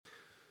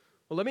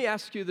Well, let me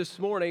ask you this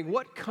morning,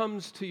 what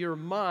comes to your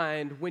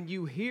mind when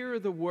you hear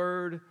the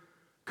word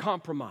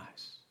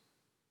compromise?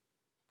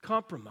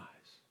 Compromise.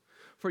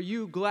 For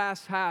you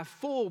glass half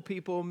full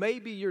people,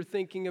 maybe you're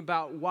thinking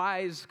about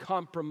wise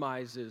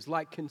compromises,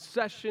 like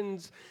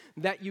concessions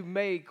that you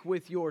make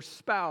with your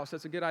spouse.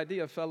 That's a good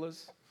idea,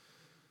 fellas.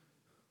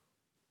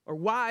 Or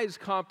wise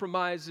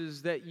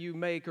compromises that you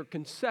make, or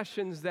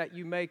concessions that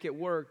you make at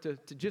work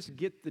to just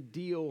get the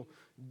deal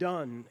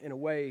done in a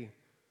way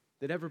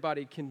that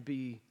everybody can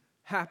be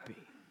happy.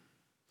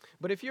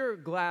 But if you're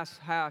glass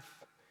half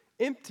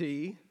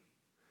empty,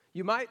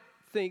 you might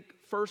think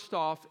first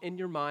off in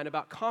your mind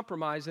about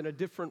compromise in a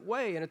different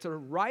way, and it's a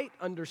right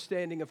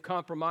understanding of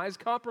compromise.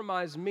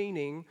 Compromise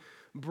meaning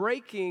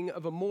breaking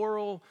of a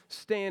moral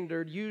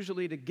standard,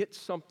 usually to get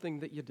something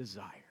that you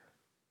desire.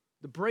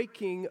 The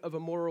breaking of a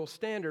moral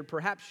standard.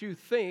 Perhaps you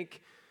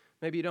think,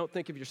 maybe you don't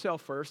think of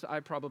yourself first, I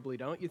probably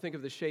don't, you think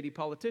of the shady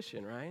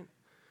politician, right?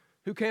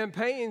 Who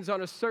campaigns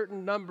on a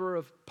certain number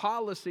of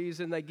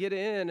policies, and they get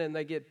in and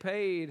they get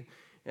paid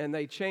and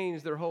they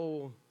change their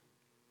whole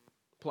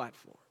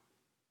platform.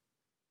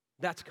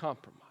 That's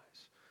compromise.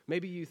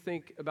 Maybe you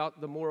think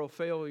about the moral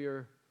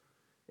failure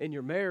in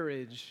your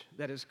marriage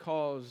that has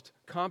caused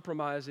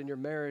compromise in your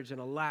marriage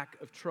and a lack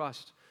of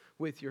trust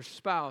with your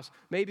spouse.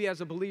 Maybe as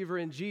a believer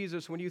in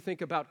Jesus, when you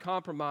think about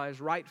compromise,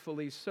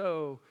 rightfully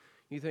so,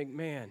 you think,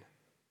 man,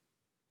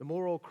 the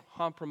moral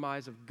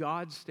compromise of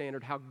God's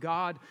standard, how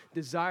God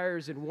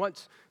desires and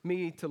wants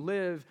me to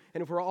live.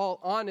 And if we're all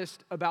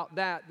honest about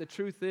that, the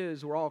truth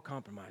is we're all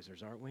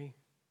compromisers, aren't we?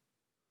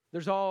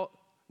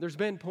 There's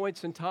been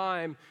points in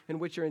time in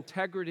which your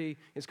integrity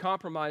is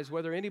compromised,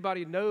 whether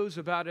anybody knows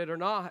about it or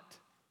not.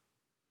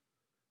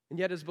 And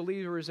yet as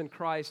believers in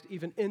Christ,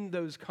 even in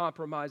those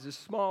compromises,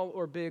 small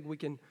or big,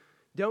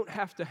 don't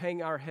have to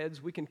hang our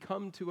heads. We can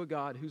come to a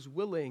God who's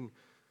willing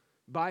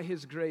by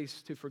His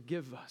grace to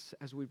forgive us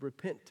as we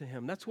repent to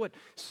Him. That's what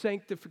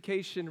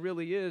sanctification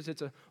really is.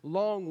 It's a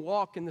long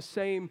walk in the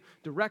same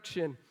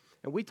direction.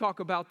 And we talk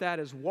about that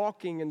as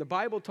walking, and the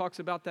Bible talks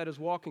about that as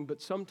walking,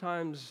 but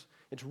sometimes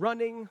it's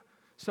running,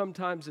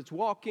 sometimes it's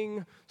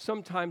walking,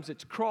 sometimes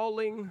it's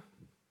crawling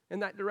in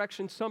that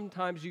direction.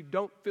 Sometimes you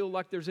don't feel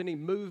like there's any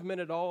movement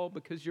at all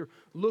because you're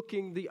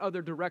looking the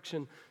other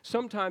direction.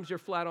 Sometimes you're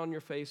flat on your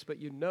face, but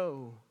you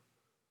know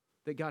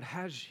that God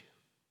has you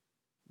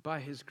by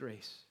His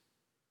grace.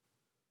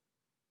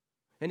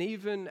 And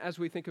even as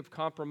we think of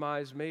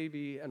compromise,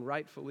 maybe, and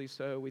rightfully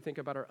so, we think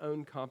about our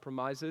own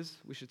compromises.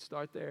 We should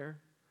start there.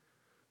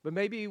 But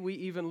maybe we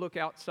even look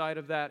outside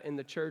of that in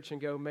the church and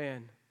go,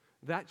 man,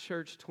 that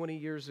church 20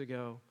 years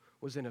ago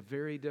was in a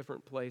very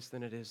different place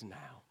than it is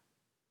now.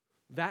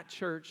 That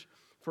church,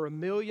 for a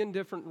million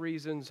different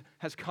reasons,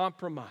 has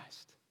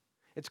compromised.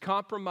 It's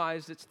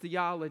compromised its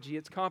theology.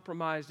 It's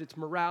compromised its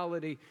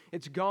morality.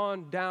 It's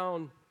gone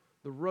down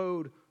the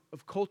road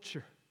of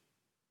culture.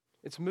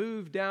 It's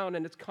moved down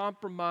and it's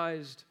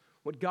compromised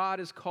what God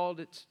has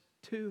called it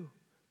to.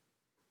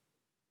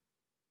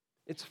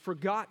 It's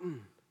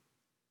forgotten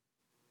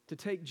to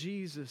take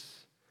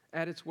Jesus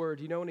at its word.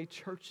 You know any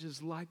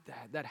churches like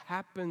that? That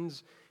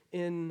happens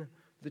in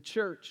the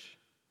church.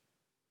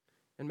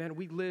 And man,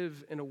 we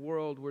live in a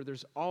world where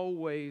there's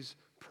always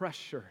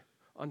pressure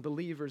on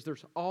believers.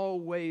 There's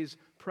always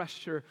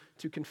pressure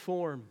to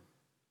conform.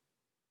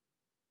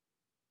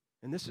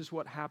 And this is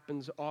what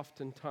happens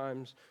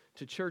oftentimes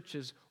to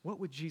churches.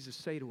 What would Jesus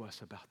say to us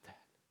about that?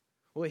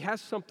 Well, He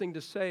has something to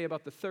say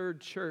about the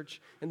third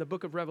church in the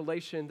book of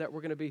Revelation that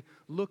we're going to be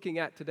looking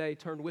at today.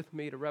 Turn with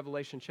me to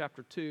Revelation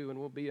chapter 2, and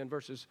we'll be in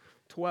verses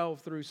 12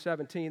 through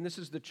 17. This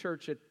is the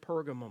church at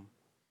Pergamum,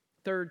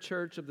 third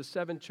church of the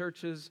 7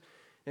 churches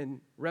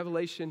in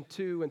Revelation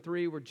 2 and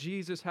 3, where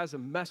Jesus has a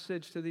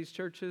message to these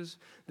churches.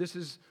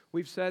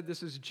 We've said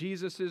this is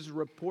Jesus'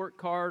 report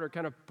card or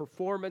kind of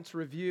performance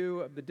review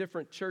of the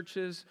different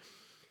churches.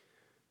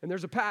 And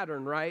there's a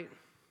pattern, right?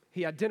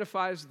 He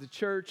identifies the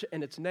church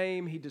and its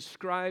name. He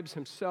describes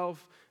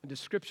himself, a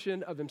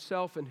description of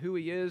himself and who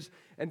he is.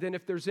 And then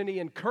if there's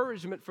any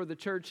encouragement for the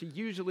church, he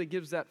usually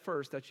gives that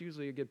first. That's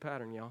usually a good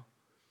pattern, y'all.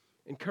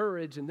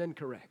 Encourage and then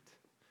correct.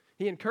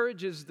 He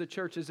encourages the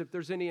churches if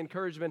there's any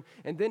encouragement,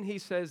 and then he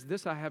says,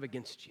 this I have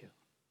against you.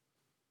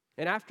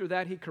 And after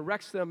that, he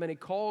corrects them and he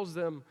calls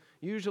them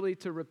usually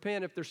to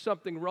repent if there's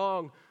something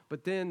wrong,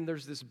 but then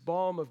there's this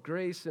balm of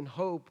grace and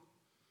hope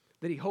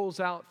that he holds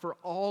out for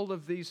all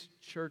of these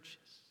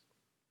churches.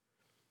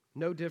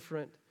 No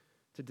different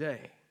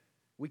today.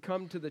 We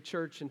come to the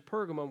church in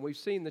Pergamum. We've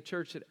seen the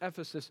church at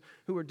Ephesus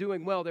who were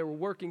doing well. They were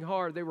working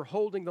hard. They were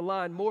holding the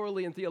line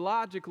morally and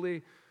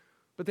theologically,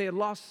 but they had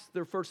lost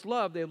their first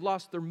love. They had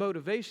lost their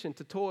motivation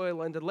to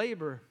toil and to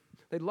labor.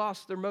 They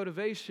lost their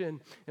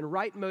motivation and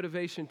right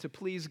motivation to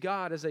please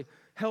God as they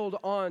held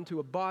on to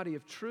a body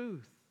of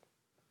truth.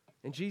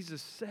 And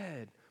Jesus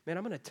said, man,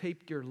 I'm going to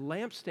take your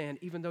lampstand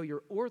even though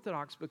you're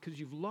Orthodox because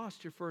you've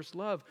lost your first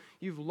love.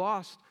 You've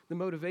lost the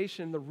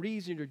motivation, the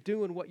reason you're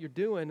doing what you're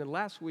doing. And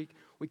last week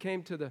we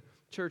came to the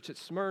church at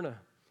Smyrna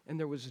and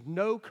there was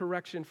no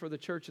correction for the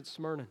church at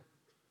Smyrna.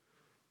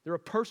 They're a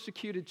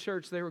persecuted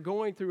church. They were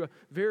going through a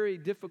very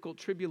difficult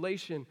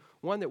tribulation,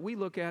 one that we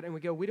look at and we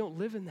go, we don't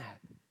live in that.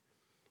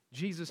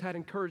 Jesus had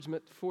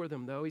encouragement for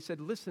them, though. He said,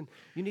 listen,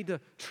 you need to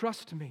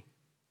trust me.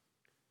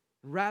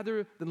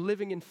 Rather than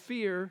living in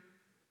fear,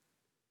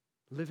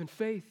 live in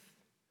faith.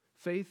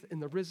 Faith in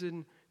the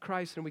risen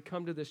Christ. And we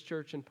come to this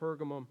church in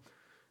Pergamum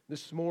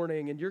this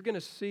morning, and you're going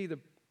to see the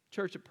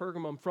church at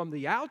Pergamum from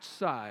the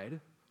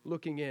outside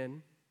looking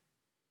in.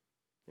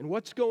 And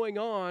what's going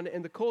on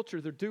in the culture,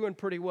 they're doing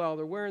pretty well.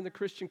 They're wearing the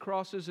Christian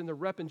crosses and they're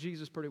repping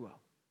Jesus pretty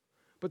well.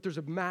 But there's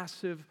a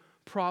massive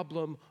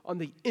problem on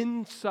the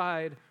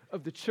inside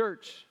of the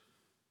church.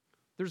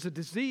 There's a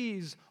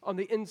disease on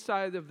the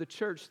inside of the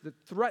church that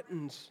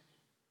threatens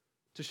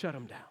to shut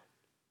them down.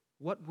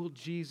 What will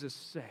Jesus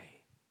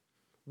say?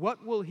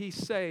 What will he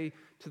say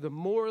to the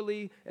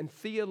morally and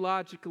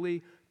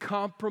theologically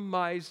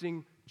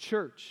compromising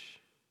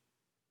church?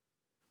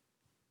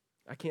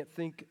 I can't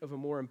think of a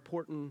more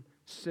important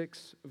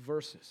 6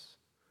 verses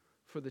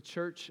for the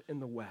church in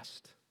the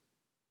West,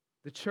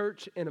 the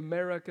church in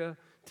America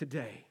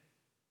today,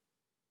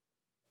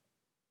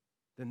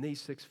 than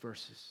these 6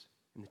 verses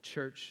in the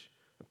church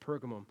of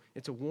Pergamum.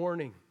 It's a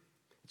warning.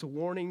 It's a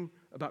warning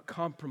about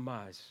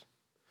compromise.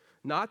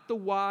 Not the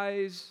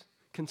wise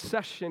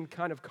concession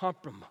kind of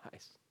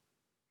compromise,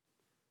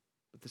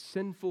 but the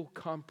sinful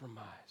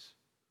compromise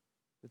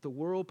that the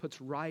world puts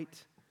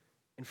right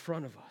in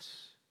front of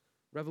us.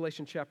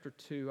 Revelation chapter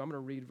 2, I'm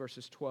going to read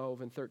verses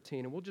 12 and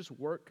 13, and we'll just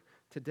work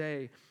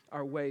today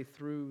our way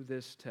through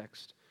this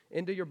text.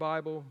 Into your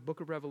Bible,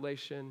 book of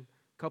Revelation,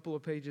 a couple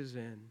of pages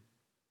in,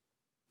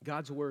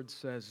 God's word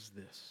says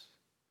this.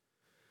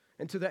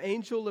 And to the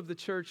angel of the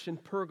church in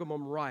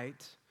Pergamum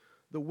write,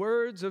 the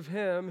words of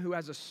him who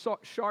has a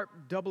sharp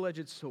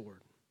double-edged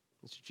sword.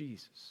 It's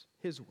Jesus,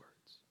 his words.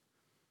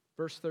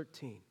 Verse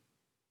 13.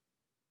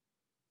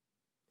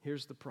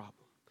 Here's the problem.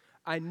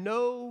 I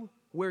know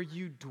where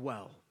you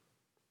dwell,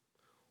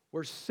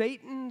 where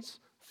Satan's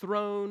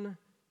throne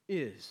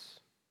is.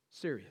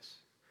 Serious.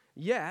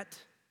 Yet,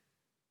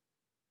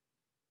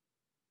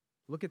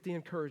 look at the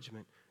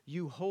encouragement.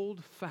 You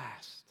hold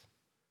fast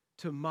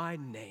to my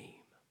name.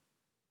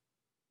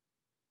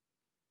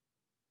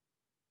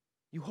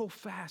 You hold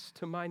fast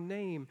to my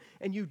name,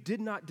 and you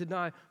did not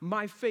deny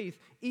my faith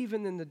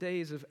even in the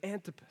days of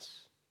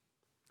Antipas,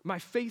 my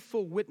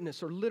faithful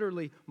witness, or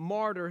literally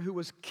martyr, who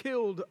was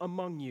killed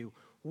among you,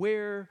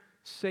 where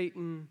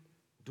Satan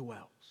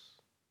dwells.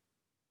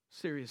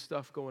 Serious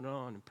stuff going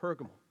on in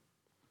Pergamum.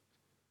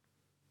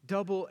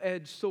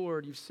 Double-edged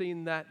sword, you've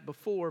seen that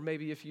before.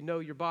 Maybe if you know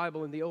your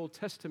Bible, in the Old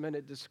Testament,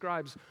 it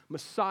describes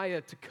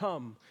Messiah to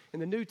come. In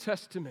the New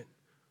Testament,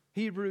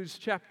 Hebrews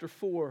chapter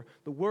 4,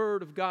 the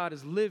Word of God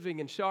is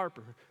living and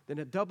sharper than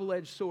a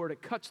double-edged sword.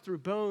 It cuts through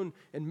bone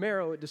and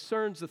marrow. It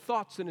discerns the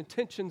thoughts and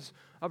intentions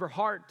of our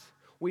heart.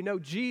 We know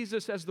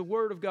Jesus as the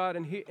Word of God.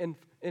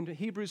 In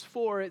Hebrews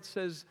 4, it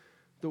says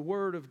the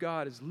Word of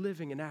God is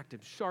living and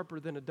active, sharper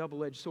than a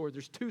double-edged sword.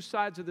 There's 2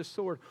 sides of this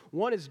sword.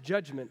 One is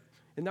judgment.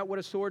 Isn't that what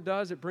a sword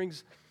does? It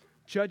brings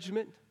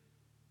judgment.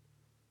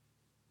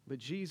 But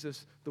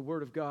Jesus, the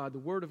Word of God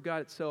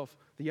itself,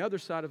 the other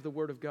side of the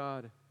Word of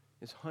God,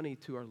 is honey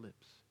to our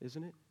lips,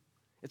 isn't it?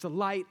 It's a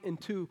light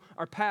into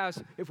our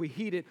paths if we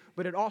heed it,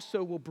 but it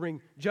also will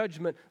bring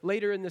judgment.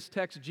 Later in this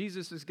text,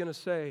 Jesus is going to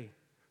say,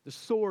 the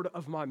sword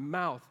of my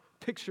mouth.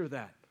 Picture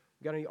that.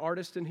 Got any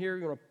artists in here?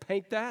 You want to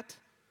paint that?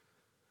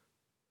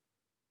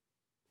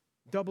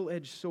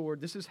 Double-edged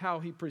sword. This is how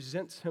he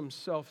presents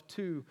himself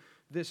to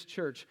this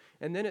church.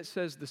 And then it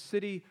says the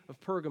city of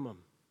Pergamum.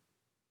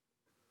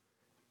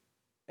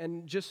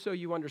 And just so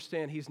you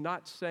understand, he's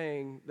not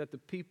saying that the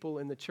people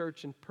in the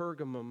church in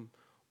Pergamum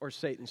are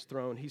Satan's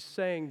throne. He's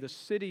saying the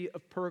city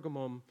of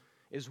Pergamum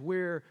is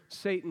where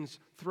Satan's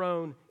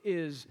throne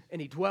is,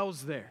 and he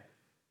dwells there.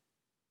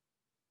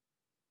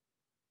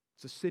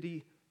 It's the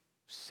city,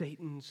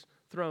 Satan's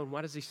throne.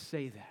 Why does he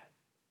say that?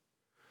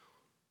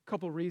 A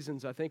couple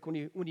reasons, I think.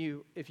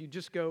 If you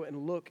just go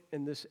and look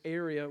in this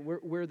area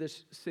where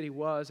this city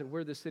was and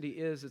where this city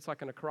is, it's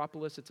like an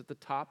acropolis. It's at the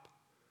top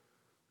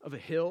of a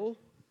hill.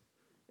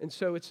 And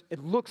so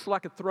it looks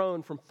like a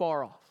throne from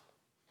far off.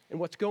 And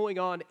what's going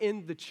on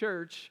in the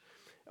church,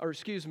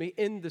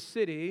 in the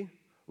city,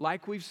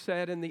 like we've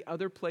said in the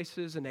other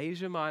places in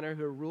Asia Minor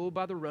who are ruled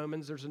by the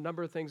Romans, there's a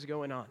number of things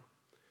going on.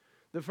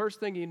 The first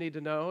thing you need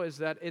to know is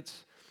that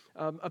it's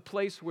a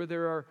place where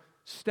there are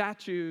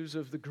statues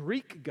of the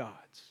Greek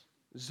gods.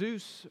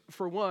 Zeus,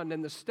 for one,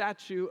 and the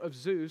statue of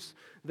Zeus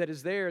that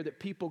is there that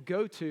people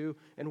go to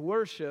and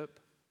worship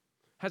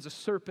has a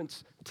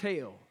serpent's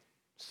tail,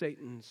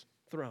 Satan's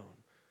throne.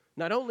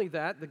 Not only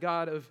that, the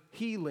god of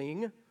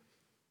healing,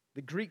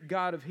 the Greek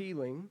god of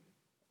healing,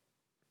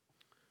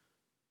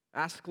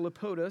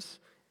 Asclepius,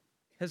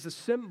 has the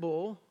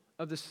symbol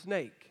of the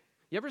snake.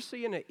 You ever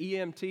see an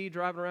EMT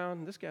driving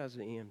around? This guy's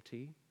an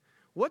EMT.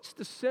 What's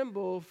the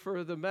symbol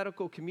for the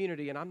medical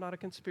community? And I'm not a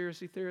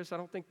conspiracy theorist. I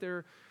don't think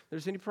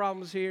there's any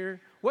problems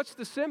here. What's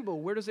the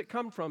symbol? Where does it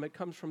come from? It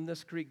comes from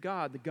this Greek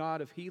god, the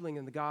god of healing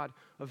and the god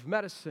of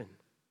medicine.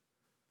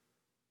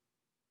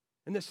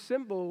 And the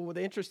symbol,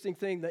 the interesting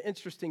thing, the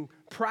interesting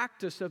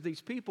practice of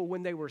these people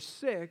when they were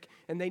sick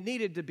and they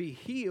needed to be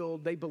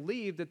healed, they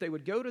believed that they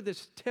would go to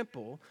this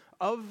temple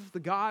of the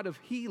God of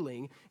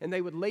healing and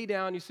they would lay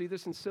down. You see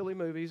this in silly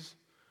movies,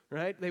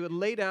 right? They would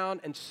lay down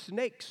and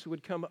snakes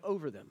would come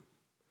over them.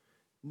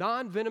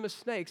 Non-venomous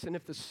snakes. And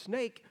if the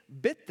snake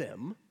bit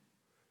them,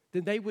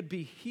 then they would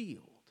be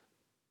healed.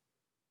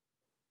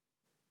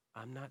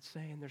 I'm not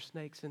saying there's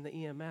snakes in the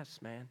EMS,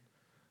 man.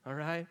 All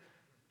right?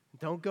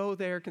 Don't go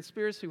there.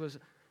 Conspiracy was,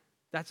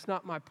 that's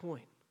not my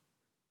point.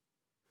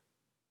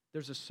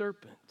 There's a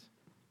serpent.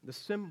 The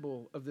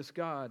symbol of this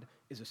God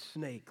is a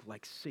snake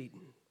like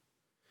Satan.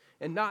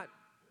 And not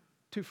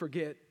to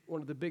forget,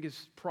 one of the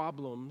biggest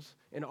problems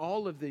in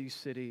all of these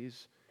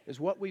cities is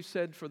what we've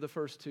said for the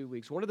first 2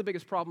 weeks. One of the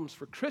biggest problems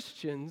for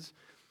Christians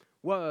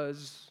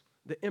was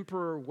the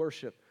emperor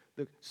worship,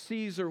 the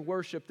Caesar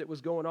worship that was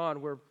going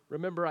on, where,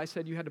 remember I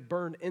said you had to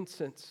burn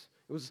incense.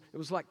 It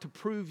was like to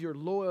prove your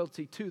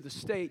loyalty to the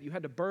state. You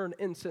had to burn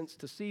incense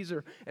to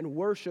Caesar and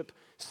worship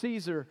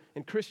Caesar,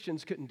 and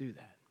Christians couldn't do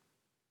that.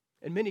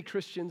 And many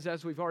Christians,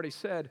 as we've already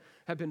said,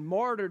 have been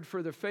martyred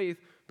for their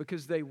faith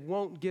because they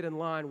won't get in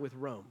line with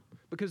Rome,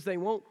 because they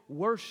won't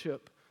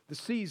worship the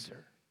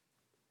Caesar.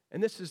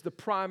 And this is the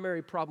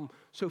primary problem.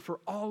 So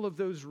for all of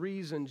those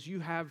reasons,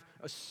 you have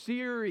a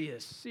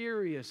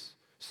serious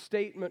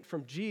statement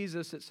from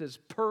Jesus that says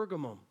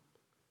Pergamum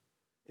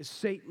is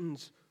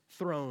Satan's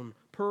throne.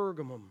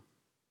 Pergamum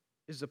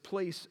is a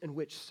place in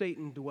which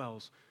Satan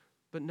dwells.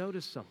 But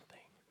notice something.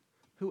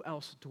 Who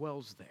else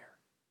dwells there?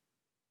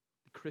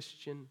 The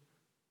Christian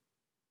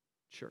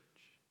church.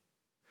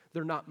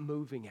 They're not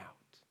moving out.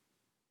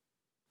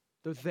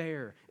 They're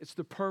there. It's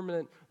the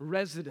permanent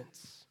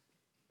residence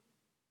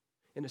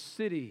in a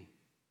city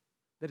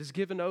that is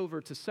given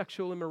over to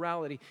sexual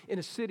immorality, in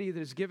a city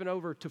that is given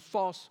over to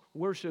false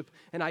worship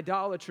and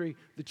idolatry.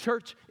 The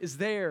church is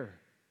there.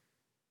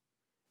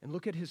 And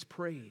look at his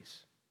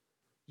praise.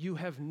 You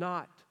have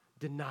not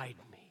denied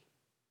me.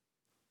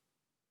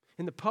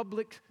 In the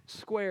public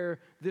square,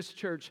 this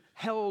church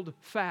held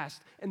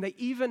fast, and they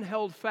even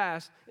held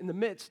fast in the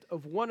midst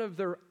of one of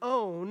their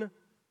own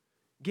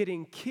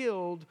getting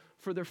killed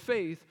for their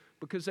faith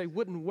because they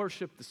wouldn't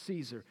worship the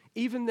Caesar.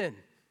 Even then,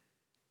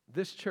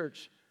 this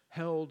church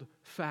held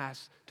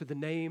fast to the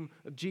name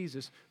of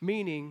Jesus,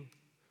 meaning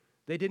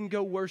they didn't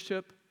go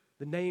worship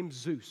the name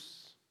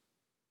Zeus.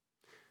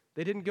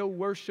 They didn't go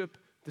worship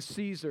the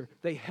Caesar.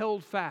 They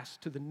held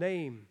fast to the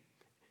name,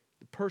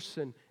 the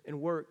person,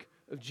 and work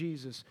of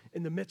Jesus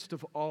in the midst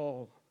of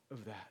all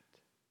of that.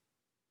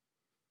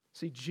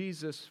 See,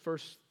 Jesus'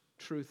 first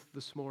truth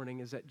this morning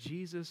is that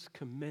Jesus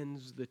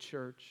commends the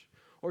church,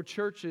 or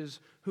churches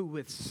who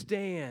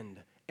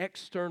withstand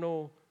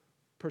external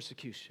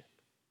persecution.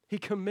 He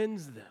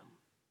commends them.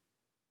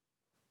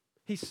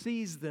 He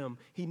sees them.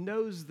 He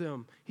knows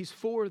them. He's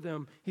for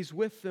them. He's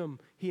with them.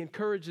 He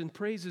encourages and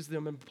praises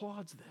them and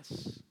applauds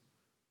this.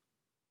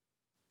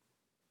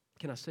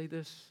 Can I say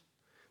this?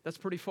 That's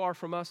pretty far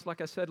from us, like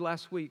I said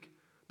last week,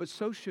 but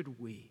so should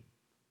we.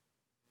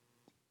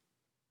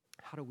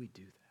 How do we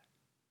do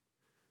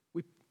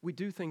that? We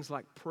do things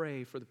like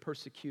pray for the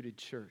persecuted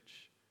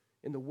church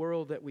in the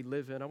world that we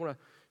live in. I want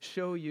to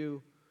show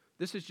you,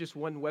 this is just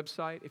one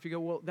website. If you go,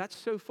 well, that's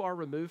so far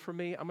removed from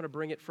me, I'm going to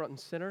bring it front and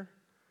center.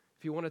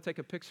 If you want to take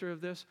a picture of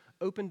this,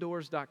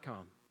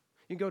 opendoors.com.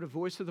 You can go to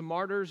Voice of the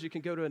Martyrs. You can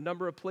go to a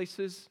number of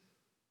places.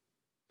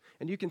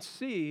 And you can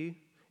see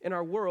in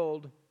our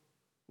world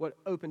what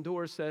Open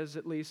Doors says,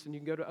 at least, and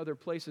you can go to other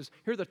places.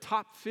 Here are the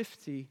top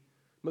 50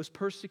 most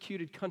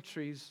persecuted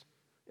countries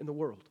in the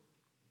world.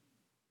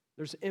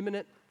 There's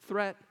imminent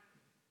threat.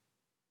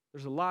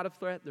 There's a lot of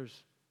threat.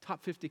 There's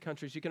top 50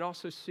 countries. You can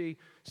also see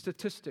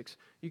statistics.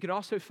 You can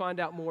also find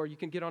out more. You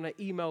can get on an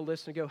email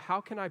list and go,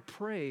 how can I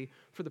pray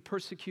for the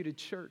persecuted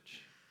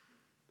church?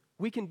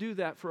 We can do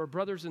that for our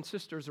brothers and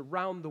sisters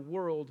around the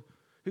world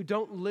who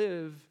don't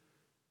live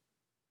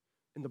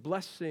in the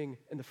blessing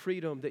and the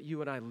freedom that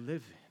you and I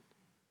live in.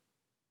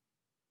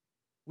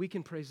 We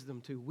can praise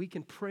them too. We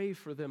can pray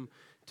for them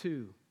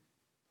too.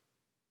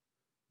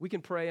 We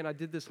can pray, and I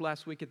did this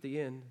last week at the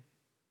end,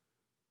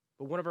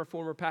 but one of our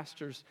former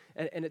pastors,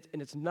 and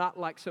it's not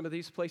like some of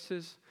these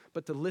places,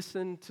 but to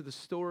listen to the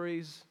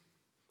stories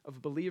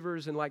of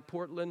believers in like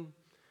Portland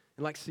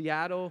and like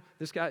Seattle.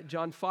 This guy,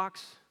 John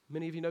Fox,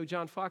 many of you know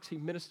John Fox. He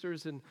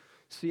ministers in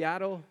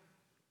Seattle,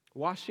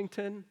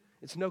 Washington.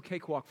 It's no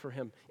cakewalk for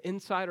him,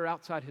 inside or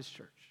outside his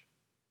church.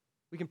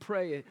 We can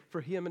pray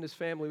for him and his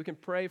family. We can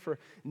pray for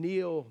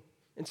Neil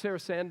and Sarah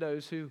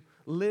Sandoz, who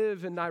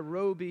live in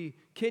Nairobi,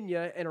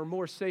 Kenya, and are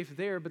more safe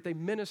there, but they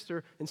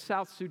minister in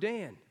South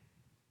Sudan.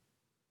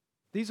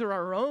 These are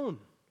our own.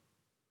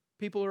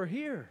 People are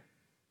here.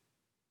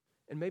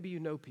 And maybe you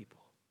know people.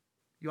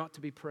 You ought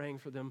to be praying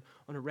for them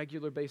on a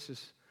regular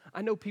basis.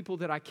 I know people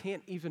that I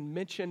can't even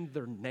mention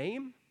their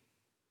name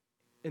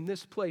in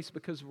this place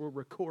because we're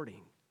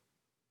recording,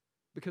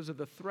 because of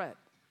the threat,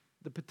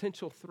 the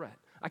potential threat.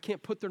 I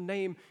can't put their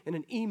name in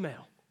an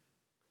email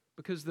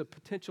because the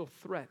potential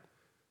threat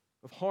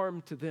of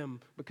harm to them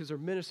because they're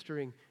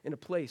ministering in a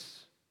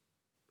place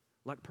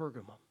like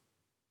Pergamum.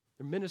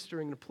 They're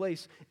ministering in a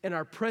place in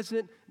our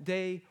present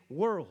day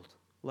world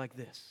like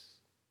this.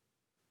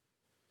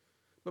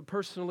 But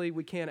personally,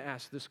 we can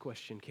ask this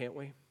question, can't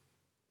we?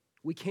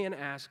 We can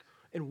ask,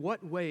 in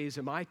what ways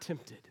am I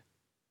tempted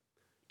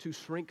to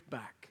shrink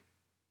back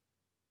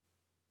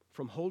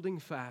from holding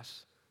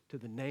fast to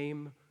the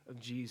name of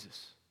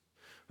Jesus?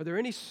 Are there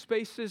any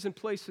spaces and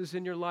places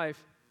in your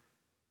life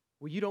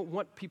where you don't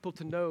want people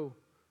to know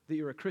that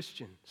you're a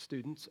Christian,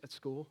 students at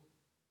school?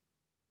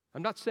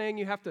 I'm not saying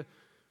you have to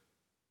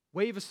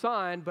wave a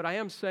sign, but I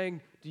am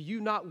saying, do you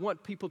not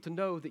want people to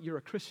know that you're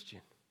a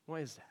Christian?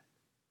 Why is that?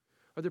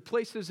 Are there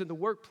places in the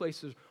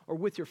workplaces or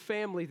with your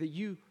family that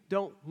you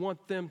don't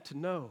want them to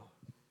know?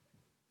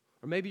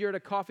 Or maybe you're at a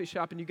coffee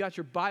shop and you got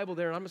your Bible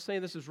there, and I'm not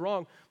saying this is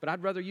wrong, but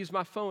I'd rather use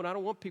my phone. I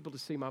don't want people to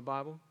see my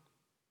Bible.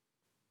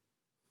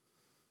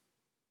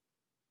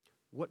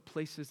 What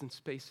places and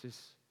spaces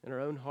in our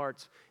own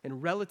hearts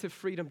and relative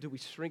freedom do we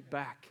shrink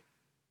back?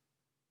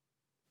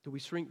 Do we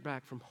shrink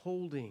back from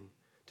holding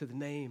to the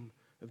name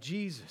of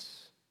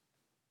Jesus?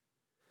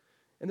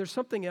 And there's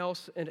something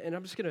else, and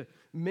I'm just going to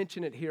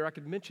mention it here. I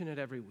could mention it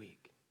every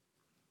week.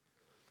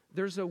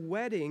 There's a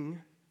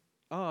wedding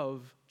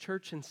of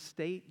church and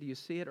state. Do you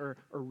see it? Or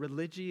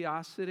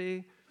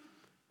religiosity,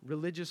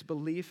 religious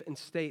belief and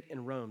state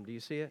in Rome. Do you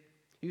see it?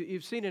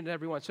 You've seen it in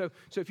everyone. So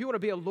if you want to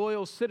be a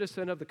loyal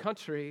citizen of the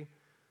country,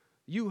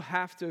 you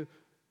have to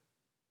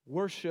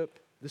worship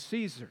the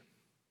Caesar.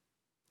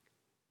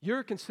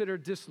 You're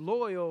considered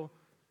disloyal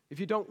if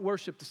you don't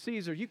worship the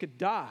Caesar. You could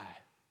die.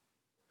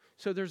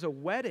 So there's a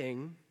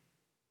wedding,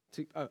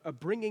 a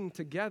bringing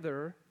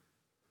together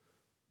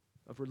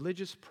of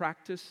religious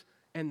practice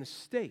and the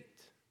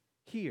state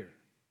here.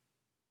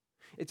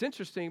 It's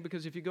interesting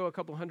because if you go a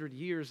couple hundred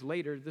years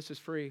later, this is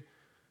free,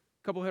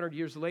 a couple hundred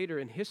years later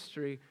in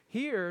history,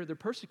 here they're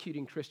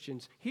persecuting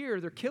Christians.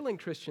 Here they're killing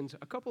Christians.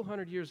 A couple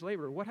hundred years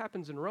later, what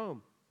happens in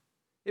Rome?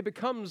 It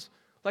becomes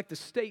like the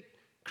state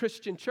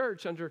Christian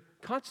church under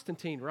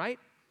Constantine, right?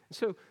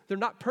 So they're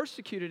not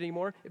persecuted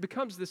anymore. It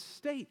becomes the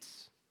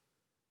state's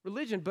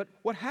religion. But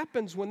what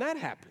happens when that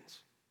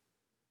happens?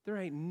 There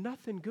ain't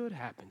nothing good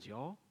happens,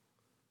 y'all.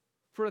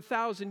 For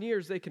 1,000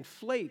 years, they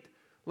conflate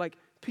like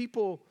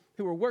people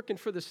who are working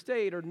for the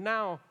state are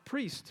now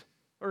priests,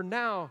 or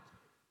now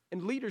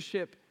in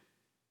leadership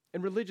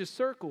in religious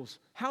circles.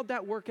 How'd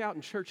that work out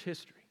in church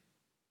history?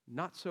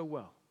 Not so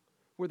well.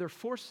 Where they're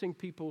forcing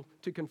people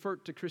to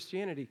convert to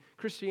Christianity.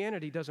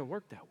 Christianity doesn't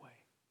work that way.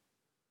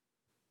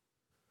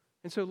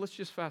 And so let's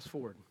just fast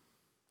forward.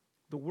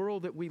 The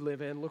world that we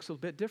live in looks a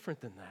bit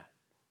different than that.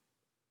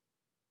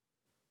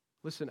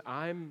 Listen,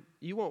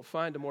 you won't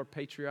find a more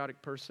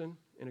patriotic person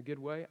in a good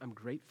way. I'm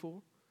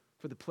grateful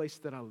for the place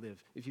that I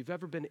live. If you've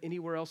ever been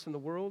anywhere else in the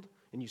world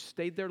and you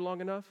stayed there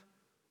long enough,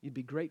 you'd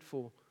be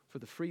grateful for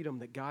the freedom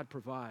that God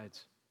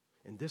provides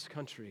in this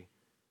country,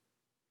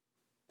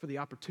 for the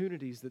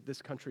opportunities that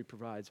this country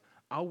provides.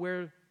 I'll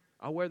wear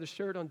the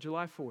shirt on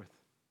July 4th.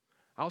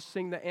 I'll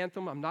sing the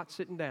anthem. I'm not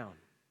sitting down.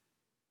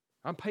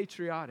 I'm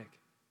patriotic.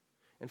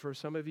 And for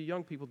some of you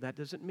young people, that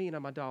doesn't mean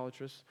I'm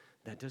idolatrous.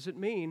 That doesn't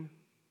mean,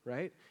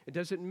 right? It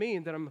doesn't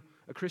mean that I'm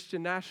a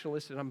Christian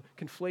nationalist and I'm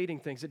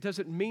conflating things. It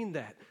doesn't mean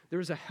that. There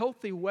is a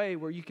healthy way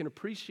where you can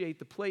appreciate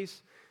the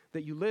place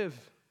that you live.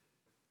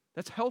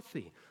 That's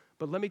healthy.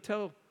 But let me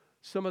tell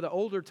some of the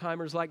older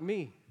timers like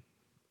me,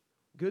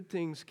 good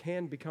things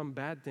can become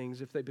bad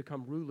things if they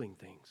become ruling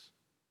things.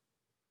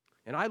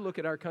 And I look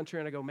at our country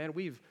and I go, man,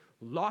 we've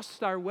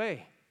lost our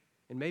way.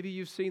 And maybe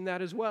you've seen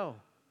that as well.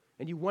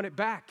 And you want it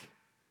back.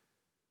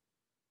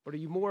 But are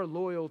you more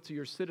loyal to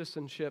your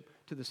citizenship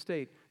to the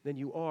state than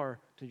you are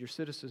to your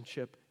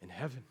citizenship in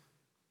heaven?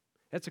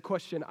 That's a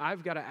question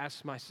I've got to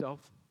ask myself.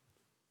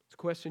 It's a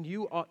question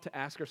you ought to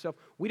ask yourself.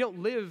 We don't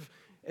live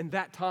in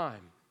that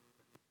time.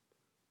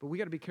 But we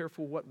got to be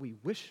careful what we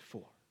wish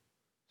for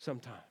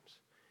sometimes.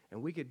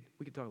 And we could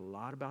talk a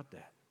lot about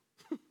that.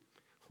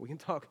 We can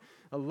talk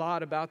a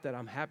lot about that.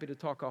 I'm happy to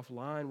talk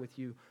offline with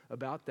you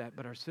about that.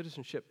 But our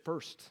citizenship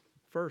first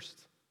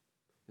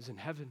is in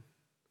heaven.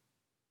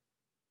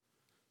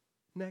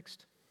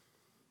 Next.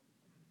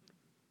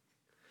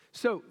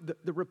 So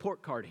the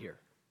report card here,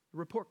 the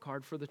report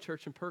card for the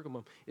church in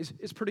Pergamum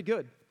is pretty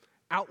good,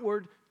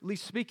 outwardly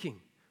speaking.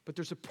 But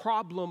there's a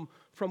problem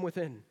from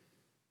within.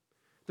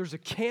 There's a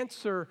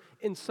cancer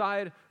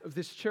inside of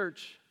this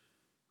church.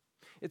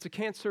 It's a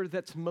cancer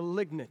that's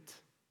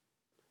malignant,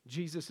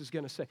 Jesus is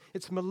going to say.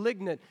 It's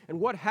malignant. And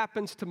what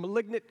happens to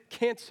malignant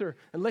cancer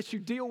unless you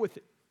deal with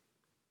it?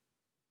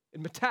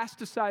 It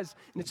metastasizes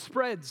and it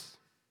spreads.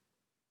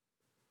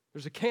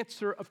 There's a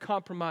cancer of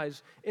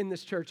compromise in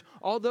this church.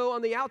 Although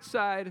on the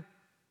outside,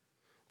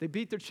 they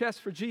beat their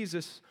chest for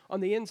Jesus, on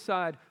the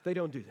inside, they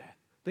don't do that.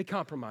 They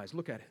compromise.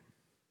 Look at it.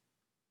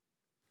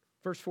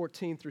 Verse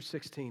 14 through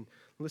 16.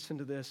 Listen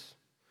to this.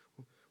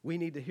 We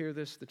need to hear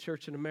this. The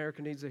church in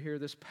America needs to hear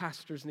this.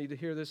 Pastors need to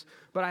hear this.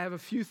 But I have a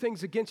few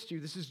things against you.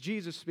 This is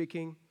Jesus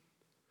speaking.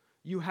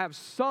 You have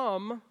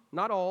some,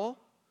 not all,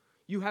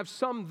 You have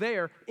some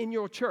there in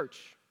your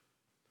church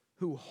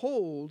who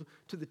hold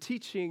to the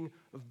teaching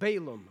of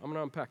Balaam. I'm going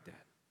to unpack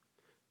that.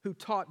 Who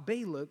taught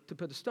Balak to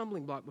put a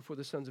stumbling block before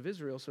the sons of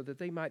Israel so that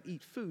they might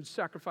eat food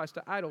sacrificed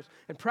to idols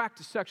and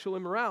practice sexual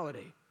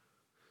immorality.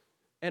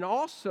 And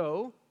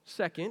also,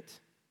 second,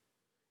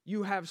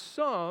 you have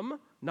some,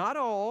 not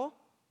all,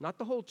 not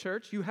the whole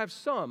church, you have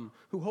some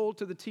who hold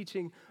to the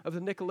teaching of the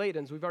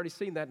Nicolaitans. We've already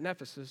seen that in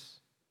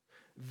Ephesus.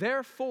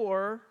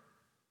 Therefore,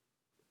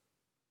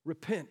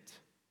 repent.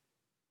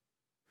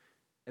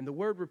 And the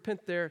word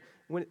repent there,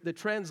 when the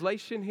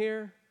translation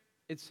here,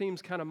 it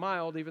seems kind of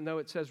mild, even though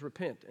it says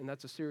repent, and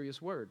that's a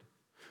serious word.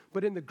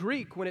 But in the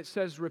Greek, when it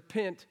says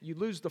repent, you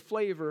lose the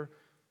flavor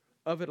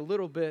of it a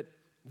little bit.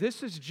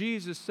 This is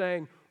Jesus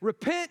saying,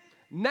 repent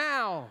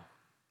now.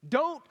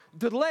 Don't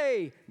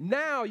delay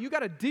now. You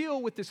got to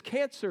deal with this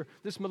cancer,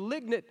 this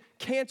malignant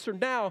cancer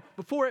now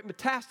before it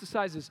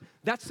metastasizes.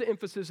 That's the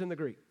emphasis in the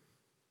Greek.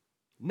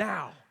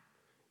 Now.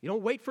 You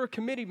don't wait for a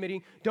committee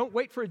meeting. Don't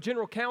wait for a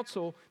general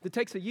council that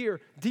takes a year.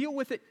 Deal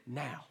with it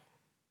now.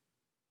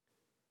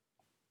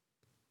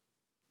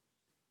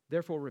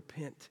 Therefore,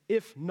 repent.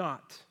 If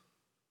not,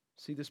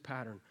 see this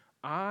pattern.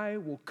 I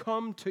will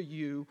come to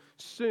you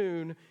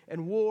soon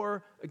and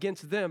war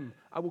against them.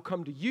 I will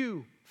come to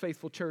you,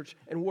 faithful church,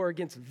 and war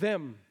against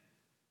them.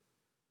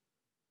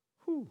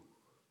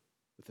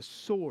 With the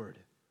sword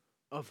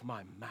of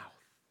my mouth.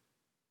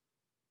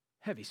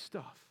 Heavy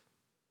stuff.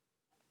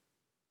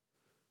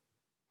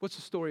 What's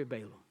the story of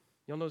Balaam?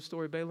 Y'all know the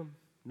story of Balaam?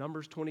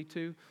 Numbers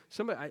 22.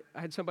 I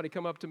had somebody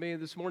come up to me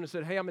this morning and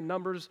said, hey, I'm in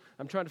Numbers.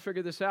 I'm trying to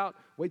figure this out.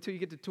 Wait till you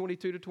get to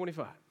 22 to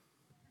 25.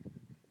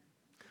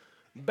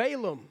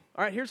 Balaam.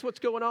 All right, here's what's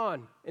going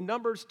on. In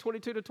Numbers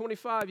 22 to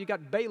 25, you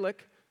got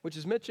Balak, which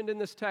is mentioned in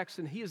this text,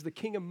 and he is the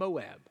king of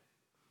Moab.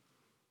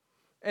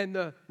 And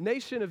the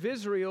nation of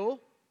Israel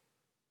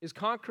is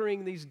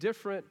conquering these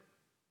different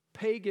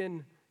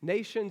pagan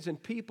nations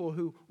and people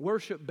who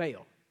worship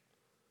Baal.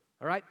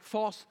 All right,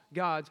 false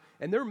gods,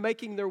 and they're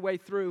making their way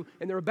through,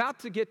 and they're about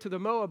to get to the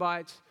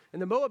Moabites, and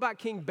the Moabite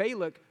king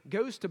Balak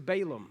goes to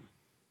Balaam.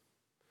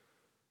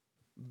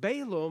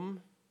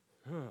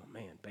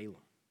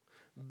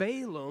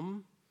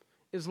 Balaam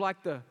is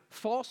like the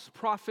false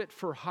prophet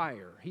for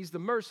hire. He's the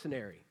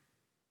mercenary.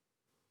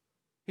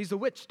 He's the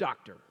witch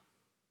doctor.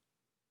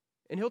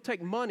 And he'll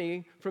take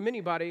money from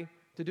anybody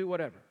to do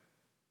whatever.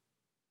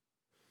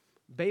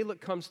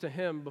 Balak comes to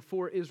him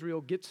before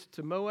Israel gets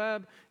to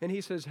Moab, and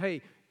he says,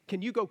 hey,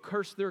 can you go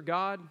curse their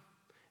God?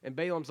 And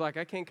Balaam's like,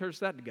 I can't curse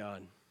that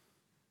God.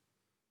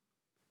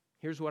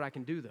 Here's what I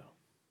can do, though.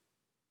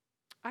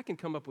 I can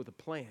come up with a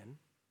plan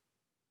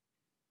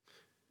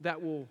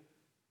that will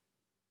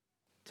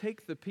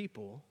take the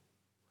people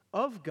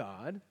of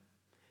God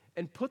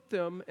and put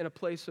them in a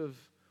place of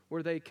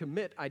where they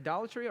commit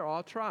idolatry, or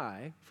I'll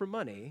try for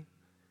money.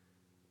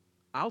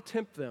 I'll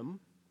tempt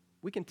them.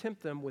 We can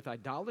tempt them with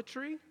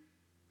idolatry,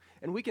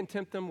 and we can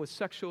tempt them with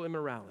sexual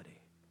immorality.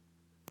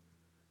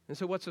 And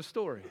so what's the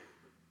story?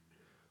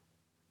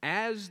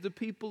 As the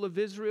people of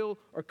Israel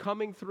are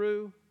coming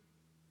through,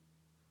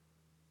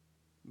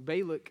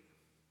 Balak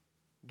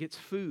gets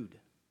food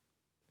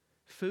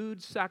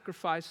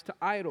sacrificed to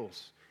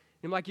idols.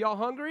 And I'm like, y'all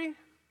hungry?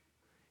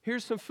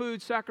 Here's some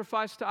food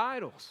sacrificed to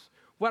idols.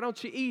 Why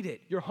don't you eat it?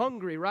 You're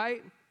hungry,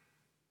 right?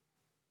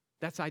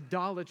 That's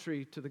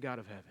idolatry to the God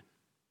of heaven,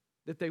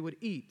 that they would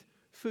eat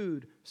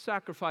food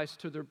sacrificed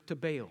to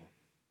Baal.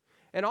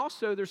 And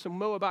also, there's some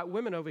Moabite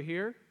women over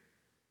here.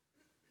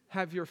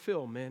 Have your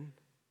fill, men.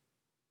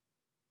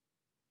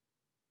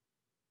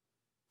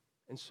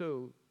 And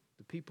so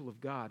the people of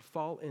God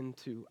fall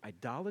into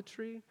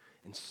idolatry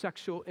and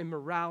sexual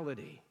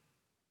immorality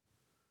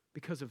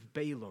because of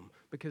Balaam,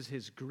 because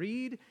his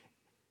greed,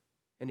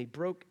 and he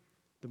broke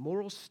the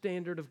moral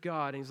standard of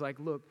God. And he's like,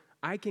 look,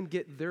 I can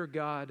get their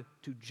God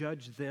to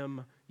judge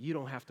them. You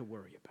don't have to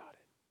worry about it.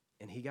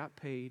 And he got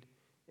paid,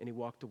 and he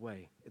walked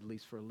away, at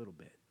least for a little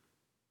bit.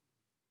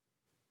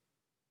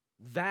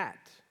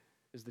 That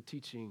is the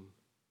teaching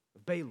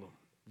of Balaam.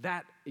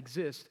 That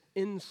exists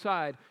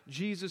inside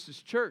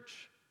Jesus'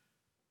 church.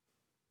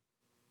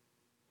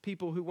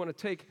 People who want to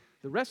take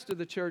the rest of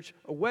the church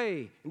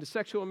away into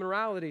sexual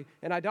immorality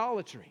and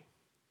idolatry.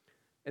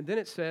 And then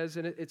it says,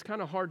 and it's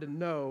kind of hard to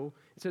know,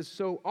 it says,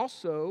 so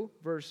also,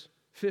 verse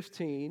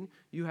 15,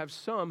 you have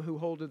some who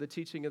hold to the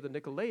teaching of the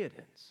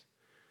Nicolaitans.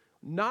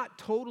 Not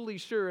totally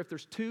sure if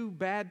there's two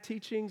bad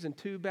teachings and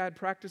two bad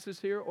practices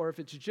here, or if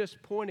it's just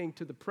pointing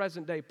to the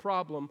present day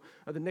problem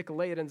of the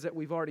Nicolaitans that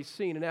we've already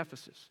seen in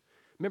Ephesus.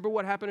 Remember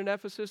what happened in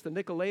Ephesus? The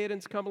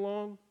Nicolaitans come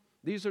along.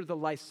 These are the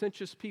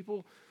licentious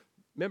people.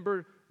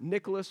 Remember,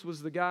 Nicholas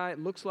was the guy, it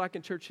looks like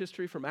in church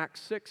history from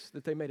Acts 6,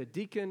 that they made a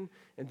deacon,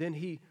 and then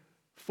he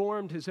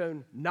formed his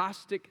own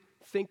Gnostic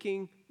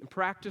thinking and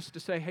practice to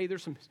say, hey,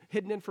 there's some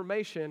hidden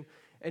information.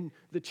 And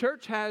the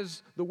church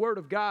has the Word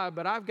of God,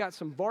 but I've got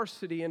some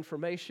varsity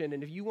information.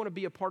 And if you want to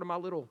be a part of my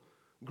little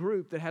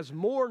group that has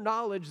more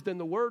knowledge than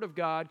the Word of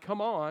God,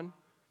 come on.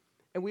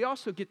 And we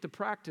also get to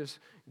practice.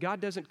 God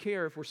doesn't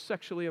care if we're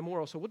sexually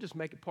immoral, so we'll just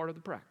make it part of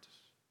the practice.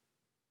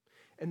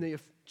 And the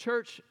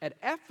church at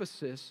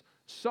Ephesus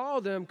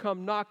saw them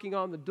come knocking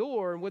on the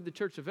door, and what did the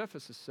church of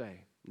Ephesus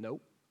say?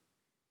 Nope,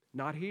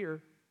 not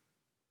here.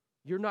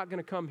 You're not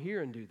going to come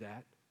here and do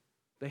that.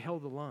 They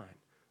held the line.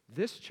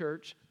 This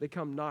church, they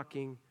come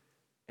knocking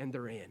and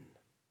they're in.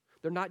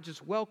 They're not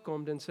just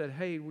welcomed and said,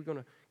 hey, we're going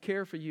to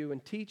care for you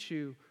and teach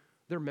you.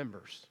 They're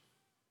members,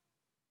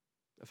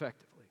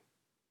 effectively.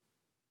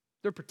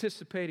 They're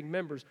participating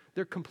members.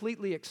 They're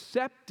completely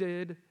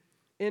accepted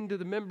into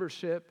the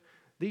membership.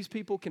 These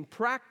people can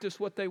practice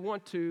what they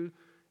want to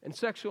in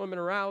sexual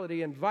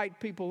immorality, invite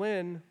people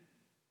in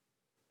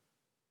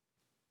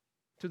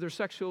to their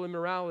sexual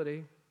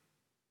immorality,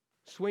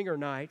 swinger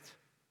night.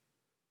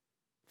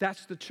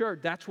 That's the church.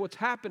 That's what's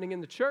happening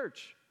in the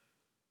church.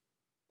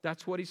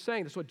 That's what he's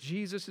saying. That's what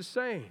Jesus is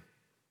saying.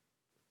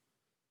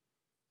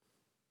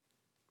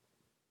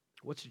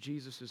 What's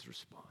Jesus'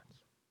 response?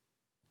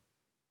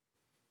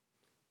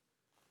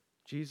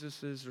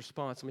 Jesus'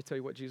 response, let me tell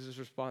you what Jesus'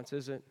 response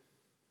isn't.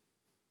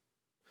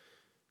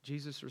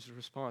 Jesus'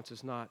 response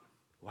is not,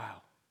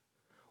 wow,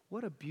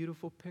 what a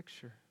beautiful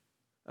picture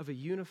of a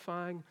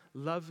unifying,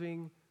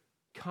 loving,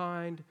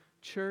 kind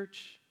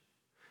church.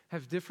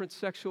 Have different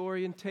sexual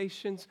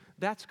orientations.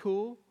 That's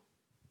cool.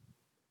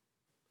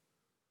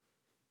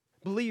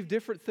 Believe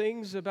different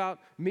things about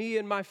me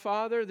and my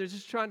Father. They're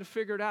just trying to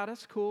figure it out.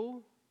 That's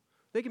cool.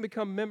 They can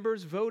become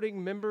members,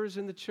 voting members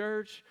in the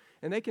church,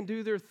 and they can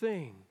do their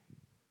thing.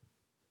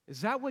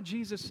 Is that what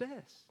Jesus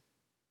says?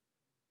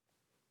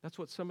 That's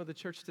what some of the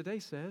church today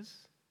says.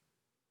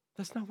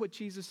 That's not what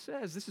Jesus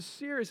says. This is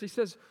serious. He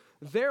says,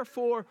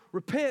 therefore,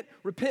 repent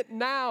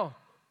now.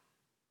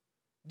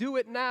 Do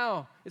it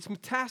now. It's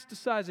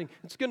metastasizing.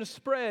 It's going to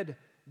spread.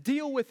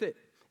 Deal with it.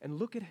 And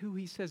look at who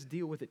he says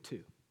deal with it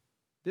to.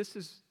 This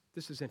is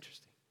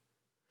interesting.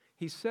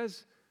 He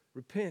says,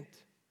 repent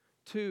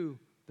to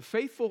the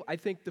faithful, I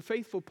think the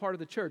faithful part of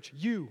the church,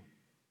 you.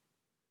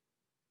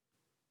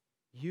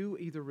 You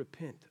either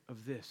repent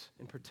of this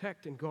and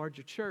protect and guard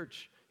your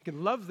church. You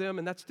can love them,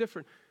 and that's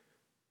different.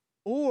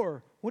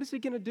 Or, what is he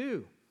going to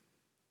do?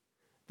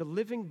 The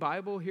Living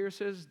Bible here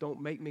says,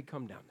 don't make me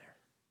come down there.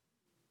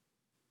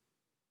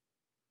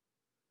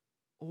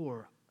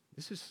 Or,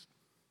 this is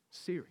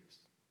serious.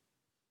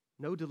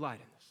 No delight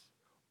in this.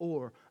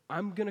 Or,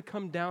 I'm going to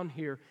come down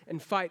here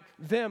and fight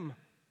them.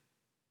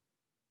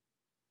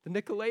 The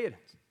Nicolaitans,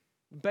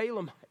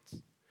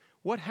 Balaamites.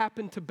 What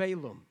happened to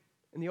Balaam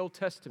in the Old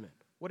Testament?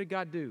 What did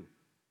God do?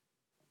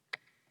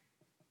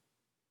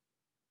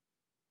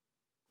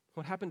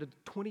 What happened to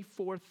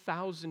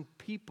 24,000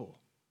 people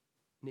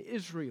in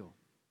Israel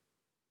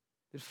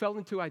that fell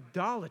into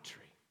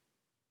idolatry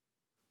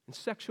and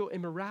sexual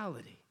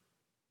immorality?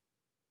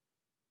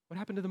 What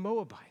happened to the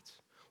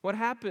Moabites? What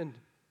happened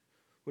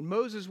when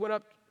Moses went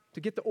up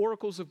to get the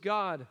oracles of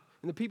God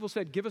and the people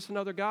said, give us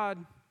another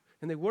God,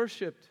 and they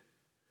worshiped?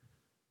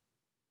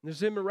 And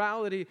there's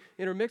immorality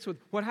intermixed with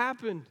what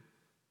happened.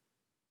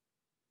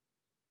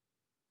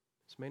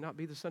 This may not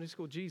be the Sunday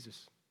school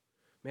Jesus.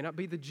 May not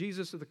be the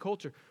Jesus of the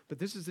culture, but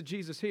this is the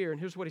Jesus here. And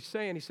here's what he's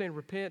saying. He's saying,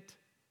 repent,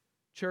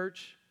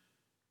 church.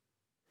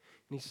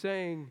 And he's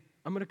saying,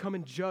 I'm going to come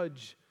and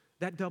judge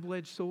that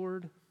double-edged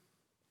sword.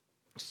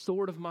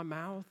 Sword of my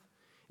mouth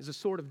is a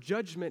sword of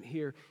judgment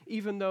here,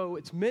 even though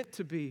it's meant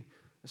to be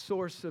a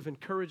source of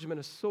encouragement,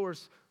 a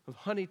source of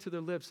honey to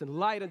their lips and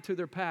light unto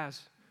their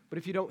paths. But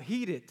if you don't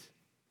heed it,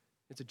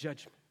 it's a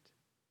judgment.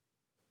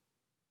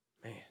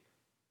 Man,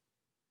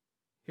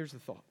 here's the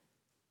thought.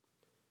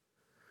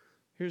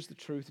 Here's the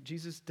truth.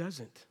 Jesus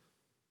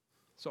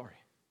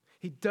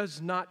he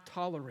does not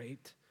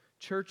tolerate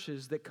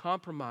churches that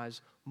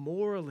compromise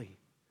morally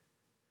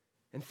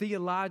and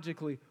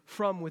theologically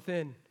from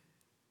within.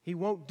 He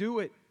won't do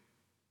it.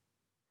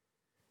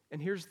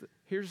 And here's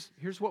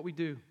what we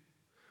do.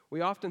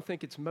 We often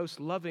think it's most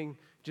loving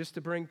just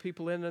to bring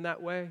people in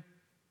that way.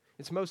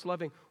 It's most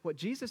loving. What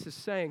Jesus is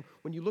saying,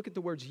 when you look at the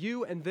words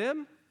you and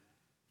them,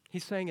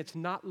 he's saying it's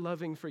not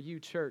loving for you,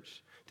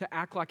 church, to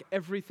act like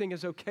everything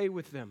is okay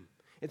with them.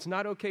 It's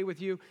not okay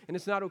with you, and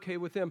it's not okay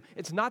with them.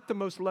 It's not the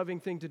most loving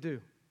thing to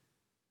do.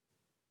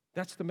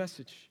 That's the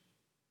message.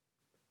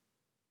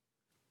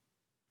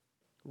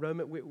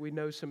 We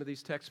know some of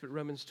these texts, but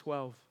Romans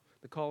 12,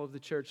 the call of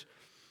the church,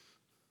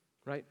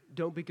 right?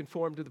 Don't be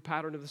conformed to the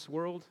pattern of this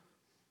world,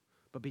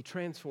 but be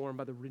transformed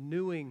by the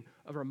renewing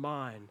of our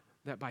mind,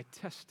 that by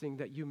testing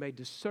that you may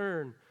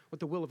discern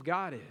what the will of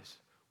God is,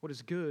 what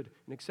is good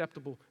and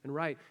acceptable and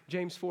right.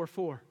 James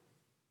 4:4.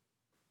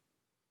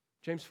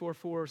 James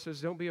 4:4 says,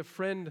 don't be a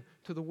friend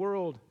to the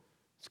world.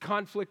 It's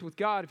conflict with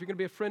God. If you're going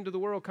to be a friend to the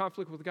world,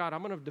 conflict with God.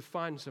 I'm going to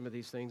define some of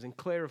these things and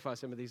clarify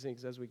some of these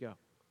things as we go.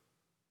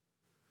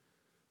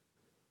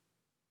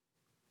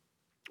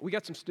 We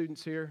got some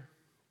students here.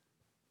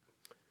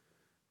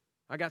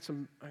 I got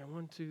some,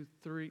 1, 2,